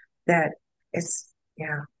you that it's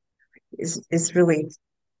yeah, is really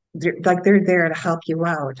like they're there to help you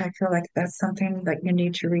out. I feel like that's something that you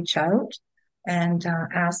need to reach out and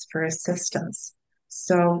ask for assistance.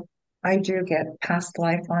 So I do get past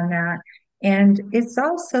life on that, and it's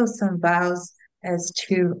also some vows as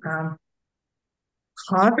to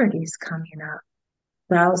poverty's coming up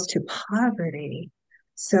vows to poverty.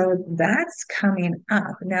 So that's coming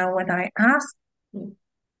up. Now, when I ask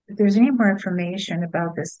if there's any more information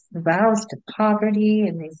about this vows to poverty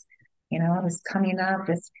and these, this coming up,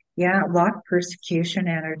 it's, yeah, lock persecution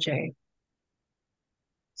energy.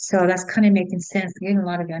 So that's kind of making sense. Getting a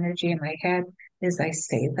lot of energy in my head as I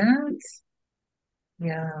say that.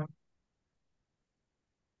 Yeah.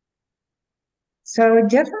 So I would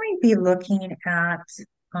definitely be looking at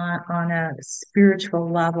on a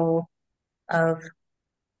spiritual level of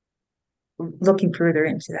looking further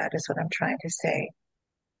into that is what I'm trying to say.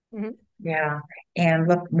 Mhm. Yeah, and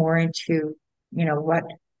look more into,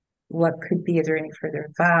 what could be. Is there any further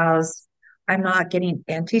vows? I'm not getting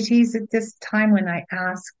entities at this time when I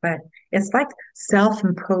ask, but it's like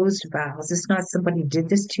self-imposed vows. It's not somebody did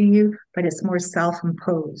this to you, but it's more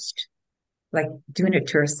self-imposed. like doing it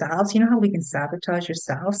to ourselves. You know how we can sabotage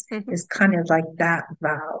ourselves? Mhm. It's kind of like that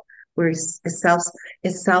vow, where it's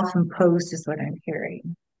self-imposed is what I'm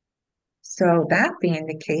hearing. So that being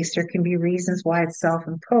the case, there can be reasons why it's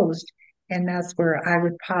self-imposed. And that's where I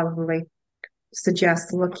would probably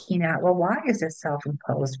suggest looking at, well, why is it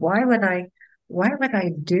self-imposed? Why would I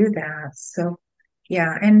do that? So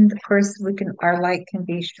yeah, and of course our light can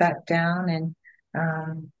be shut down and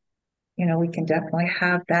we can definitely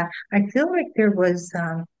have that. I feel like there was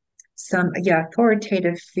some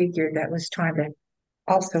authoritative figure that was trying to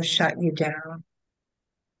also shut you down.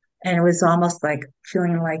 And it was almost like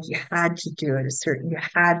feeling like you had to do it you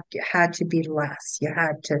had to be less. You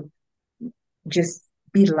had to just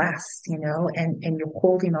be less, and you're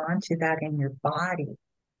holding on to that in your body.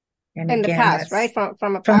 And In the again, past, right? that's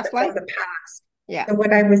From a from past from life? the past. Yeah. So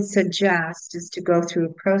what I would suggest is to go through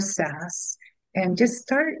a process and just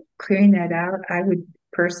start clearing that out. I would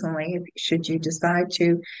personally, should you decide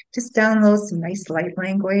to, just download some nice light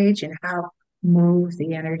language and how move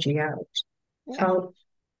the energy out, Yeah. how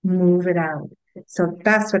move it out. So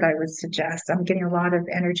that's what I would suggest. I'm getting a lot of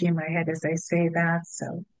energy in my head as I say that.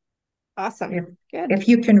 So Awesome. if Good. if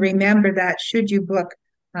you can remember that, should you book,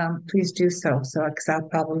 please do so. So because I'll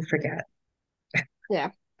probably forget.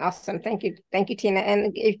 Yeah. Awesome. Thank you. Thank you, Tina.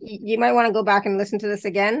 And if you might want to go back and listen to this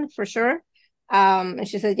again for sure. And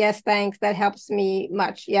she said, yes, thanks. That helps me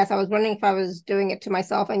much. Yes, I was wondering if I was doing it to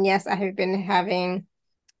myself. And yes, I have been having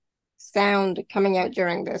sound coming out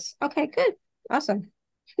during this. Okay, good. Awesome.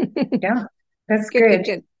 Yeah, that's Good, good, good.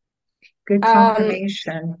 good. Good Um,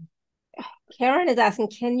 confirmation. Karen is asking,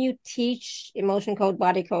 can you teach emotion code,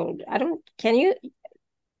 body code? Can you?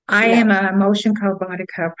 I am No. a motion code body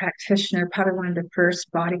code practitioner, probably one of the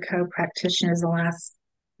first body code practitioners the last,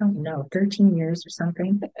 I don't know, 13 years or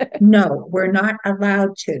something. No, we're not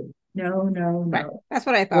allowed to. No, no, Right. no. That's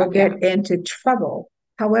what I We'll thought. Yeah. get into trouble.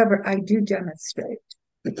 However, I do demonstrate.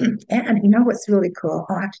 And you know what's really cool?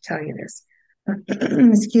 I'll have to tell you this.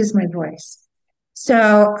 Excuse my voice.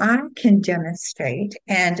 So I can demonstrate,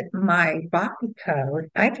 and my body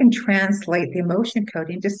code, I can translate the emotion code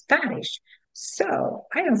into Spanish. So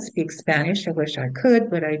I don't speak Spanish. I wish I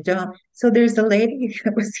could, but I don't. So there's a lady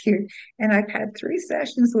that was here, and I've had 3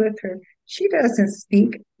 sessions with her. She doesn't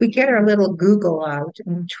speak. We get our little Google out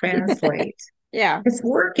and translate. Yeah. It's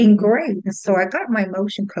working great. And so I got my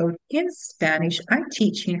emotion code in Spanish. I'm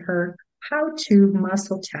teaching her how to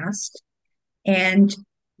muscle test, and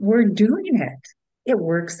we're doing it. It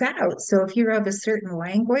works out. So if you're of a certain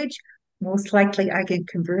language, most likely I can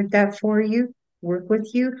convert that for you, work with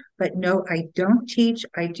you. But no, I don't teach.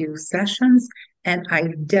 I do sessions and I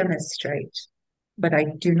demonstrate, but I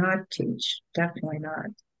do not teach. Definitely not.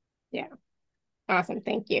 Yeah. Awesome.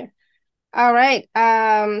 Thank you. All right.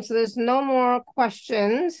 So there's no more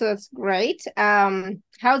questions. So that's great.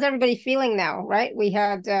 How's everybody feeling now? Right? We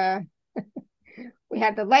had the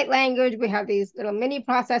light language, we have these little mini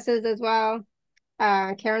processes as well.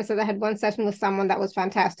 Karen said I had one session with someone that was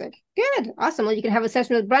fantastic. Good. Awesome. Well, you can have a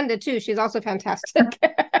session with Brenda too. She's also fantastic.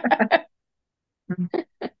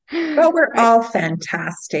 Well, we're Right. all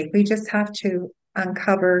fantastic. We just have to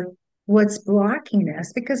uncover what's blocking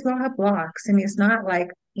us because we'll have blocks. I mean, it's not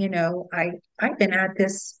like, I've been at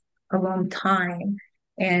this a long time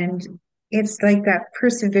and it's like that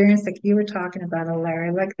perseverance like you were talking about,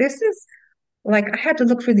 Larry. Like this is like I had to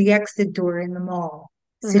look for the exit door in the mall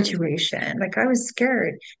Mhm. situation. Like I was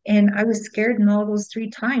scared and I was scared in all those 3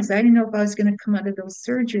 times. I didn't know if I was going to come out of those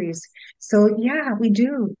surgeries. So yeah, we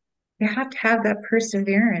do. You have to have that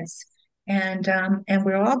perseverance. And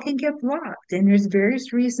we all can get blocked. And there's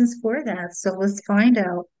various reasons for that. So let's find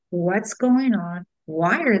out what's going on,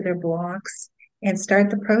 why are there blocks, and start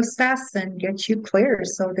the process and get you clear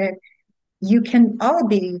so that we can all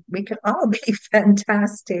be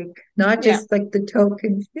fantastic, not Yeah. just like the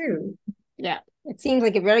token few. Yeah. It seems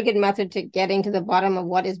like a very good method to getting to the bottom of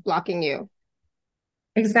what is blocking you.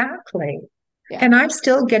 Exactly. Yeah. And I'm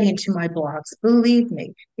still getting to my blocks. Believe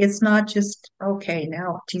me, it's not just, okay,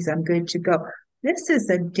 now, geez, I'm good to go. This is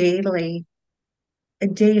a daily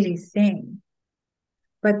thing.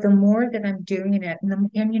 But the more that I'm doing it,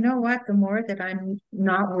 and you know what? The more that I'm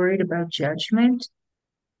not worried about judgment,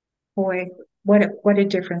 boy, what a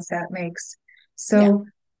difference that makes. Yeah. So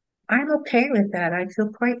I'm okay with that. I feel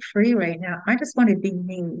quite free right now. I just want to be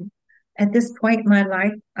me. At this point in my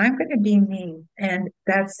life, I'm going to be me, and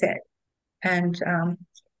that's it. And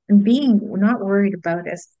being not worried about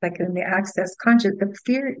us, like in the access conscious, the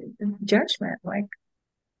fear, the judgment, like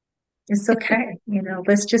it's okay.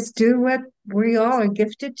 Let's just do what we all are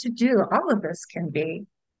gifted to do. All of us can be.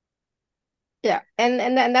 Yeah.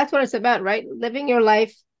 And that's what it's about, right? Living your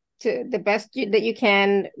life to the best that you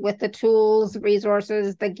can with the tools,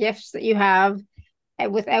 resources, the gifts that you have,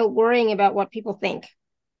 without worrying about what people think,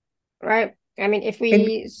 right? I mean, if It,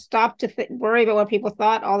 we stop to worry about what people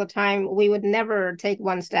thought all the time, we would never take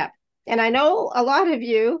one step. And I know a lot of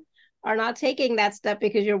you are not taking that step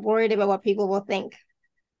because you're worried about what people will think.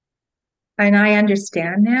 and I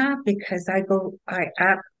understand that because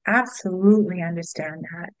absolutely understand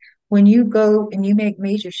that. When you go and you make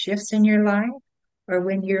major shifts in your life, or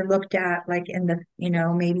when you're looked at like in the,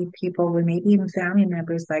 maybe people with maybe even family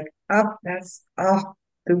members like, oh, that's, oh,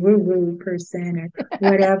 the woo-woo person or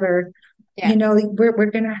whatever, Yeah,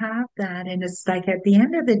 we're going to have that. And it's like at the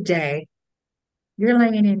end of the day, you're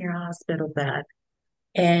laying in your hospital bed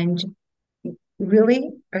and really,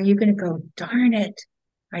 are you going to go, darn it?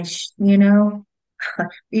 Are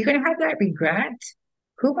you going to have that regret?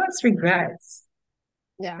 Who wants regrets?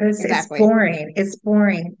 yeah, It's exactly. boring. It's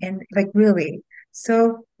boring. And like, really.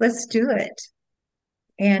 So let's do it.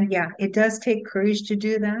 And yeah, it does take courage to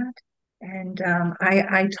do that. And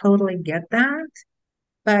I totally get that.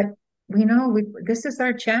 But this is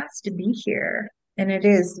our chance to be here. And it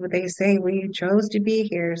is what they say, we chose to be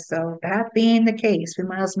here. So that being the case, we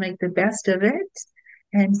might as well make the best of it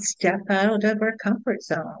and step out of our comfort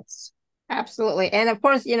zones. Absolutely. And of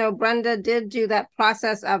course, Brenda did do that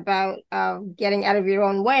process about getting out of your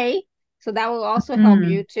own way. So that will also help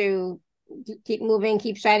you Mm, to keep moving,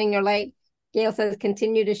 keep shining your light. Gail says,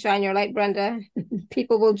 continue to shine your light, Brenda.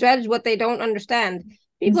 People will judge what they don't understand.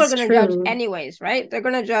 People are it's going to judge true. anyways, right? They're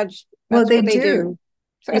going to judge. Well, That's they what they do. do.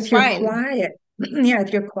 So it's If you're fine. quiet, yeah,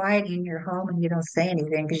 if you're quiet in your home and you don't say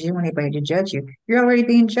anything because you don't want anybody to judge you, you're already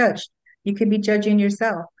being judged. You could be judging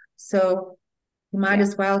yourself. So you might Yeah,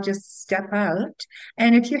 as well just step out.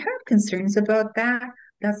 And if you have concerns about that,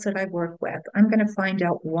 that's what I work with. I'm going to find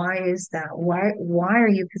out why is that? Why are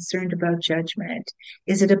you concerned about judgment?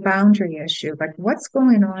 Is it a boundary issue? Like what's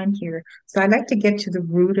going on here? So I like to get to the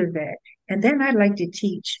root of it. And then I like to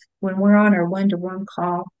teach when we're on our one-to-one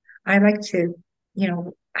call. I like to, you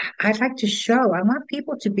know, I'd like to show, I want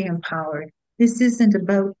people to be empowered. This isn't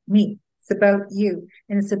about me. It's about you.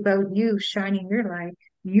 And it's about you shining your light.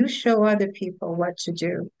 You show other people what to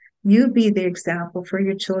do. You be the example for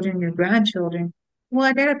your children, your grandchildren,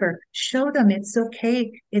 whatever. Show them it's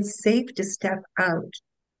okay. It's safe to step out.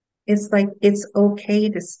 It's like it's okay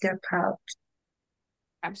to step out.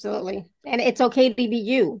 absolutely. And it's okay to be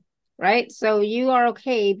you, right? So you are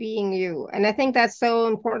okay being you. And I think that's so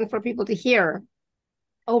important for people to hear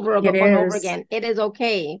over It and over is. again. It is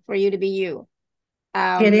okay for you to be you. It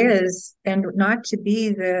Um, is. And not to be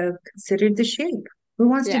the considered the sheep. Who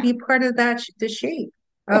wants to yeah. be part of the sheep?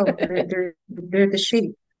 Oh, they're the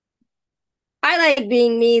sheep. I like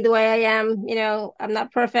being me the way I am. I'm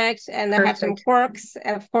not perfect and I have some Perfect. quirks,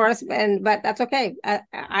 of course, but that's okay.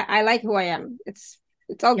 I like who I am. It's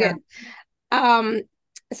all Yeah. good. Um,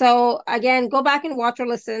 so again, go back and watch or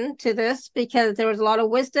listen to this because there was a lot of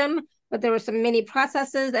wisdom, but there were some mini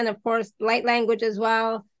processes and of course light language as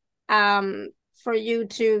well, um, for you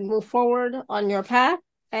to move forward on your path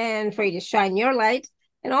and for you to shine your light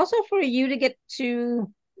and also for you to get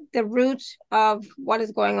to the root of what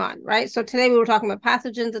is going on, right? So today we were talking about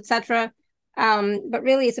pathogens, etc. But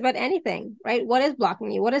really it's about anything, right? What is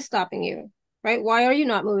blocking you? What is stopping you? Right? Why are you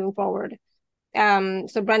not moving forward?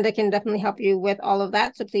 So Brenda can definitely help you with all of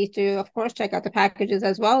that. So please do, of course, check out the packages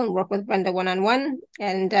as well and work with Brenda one-on-one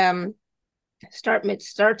and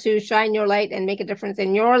start to shine your light and make a difference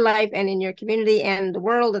in your life and in your community and the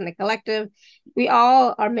world and the collective. We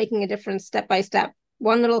all are making a difference step by step.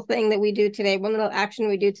 One little thing that we do today, one little action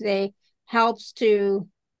we do today helps to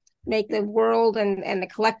make the world and the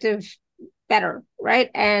collective better, right?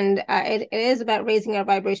 And it is about raising our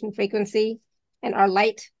vibration frequency and our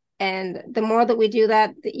light. And the more that we do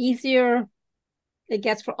that, the easier it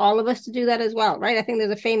gets for all of us to do that as well, right? I think there's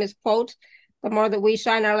a famous quote: the more that we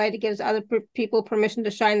shine our light, it gives other people permission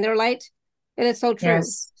to shine their light. And it's so true.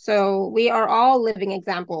 Yes. So we are all living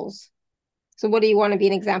examples. So what do you want to be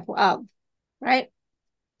an example of, right?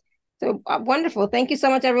 So wonderful. Thank you so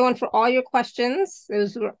much, everyone, for all your questions. It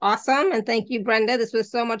was awesome. And thank you, Brenda. This was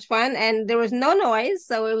so much fun. And there was no noise,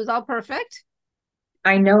 so it was all perfect.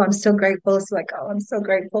 I know. I'm so grateful. It's like, oh, I'm so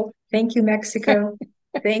grateful. Thank you, Mexico.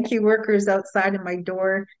 Thank you, workers outside of my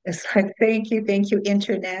door. It's like, thank you,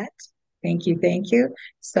 internet. Thank you, thank you.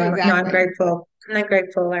 So, no, I'm Exactly. grateful. I'm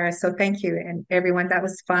grateful, Lara. So, thank you, and everyone. That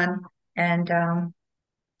was fun. And All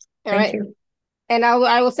thank right. you. And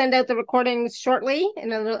I will send out the recordings shortly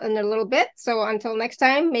in a little bit. So until next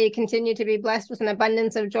time, may you continue to be blessed with an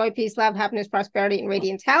abundance of joy, peace, love, happiness, prosperity, and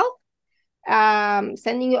radiant health.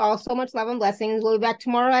 Sending you all so much love and blessings. We'll be back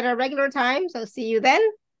tomorrow at our regular time. So see you then.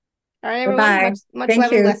 All right, everyone. Bye-bye. Much Thank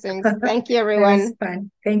love and you. blessings. Thank you, That was everyone.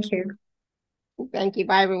 fun. Thank you. Thank you.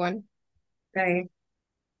 Bye, everyone. Bye.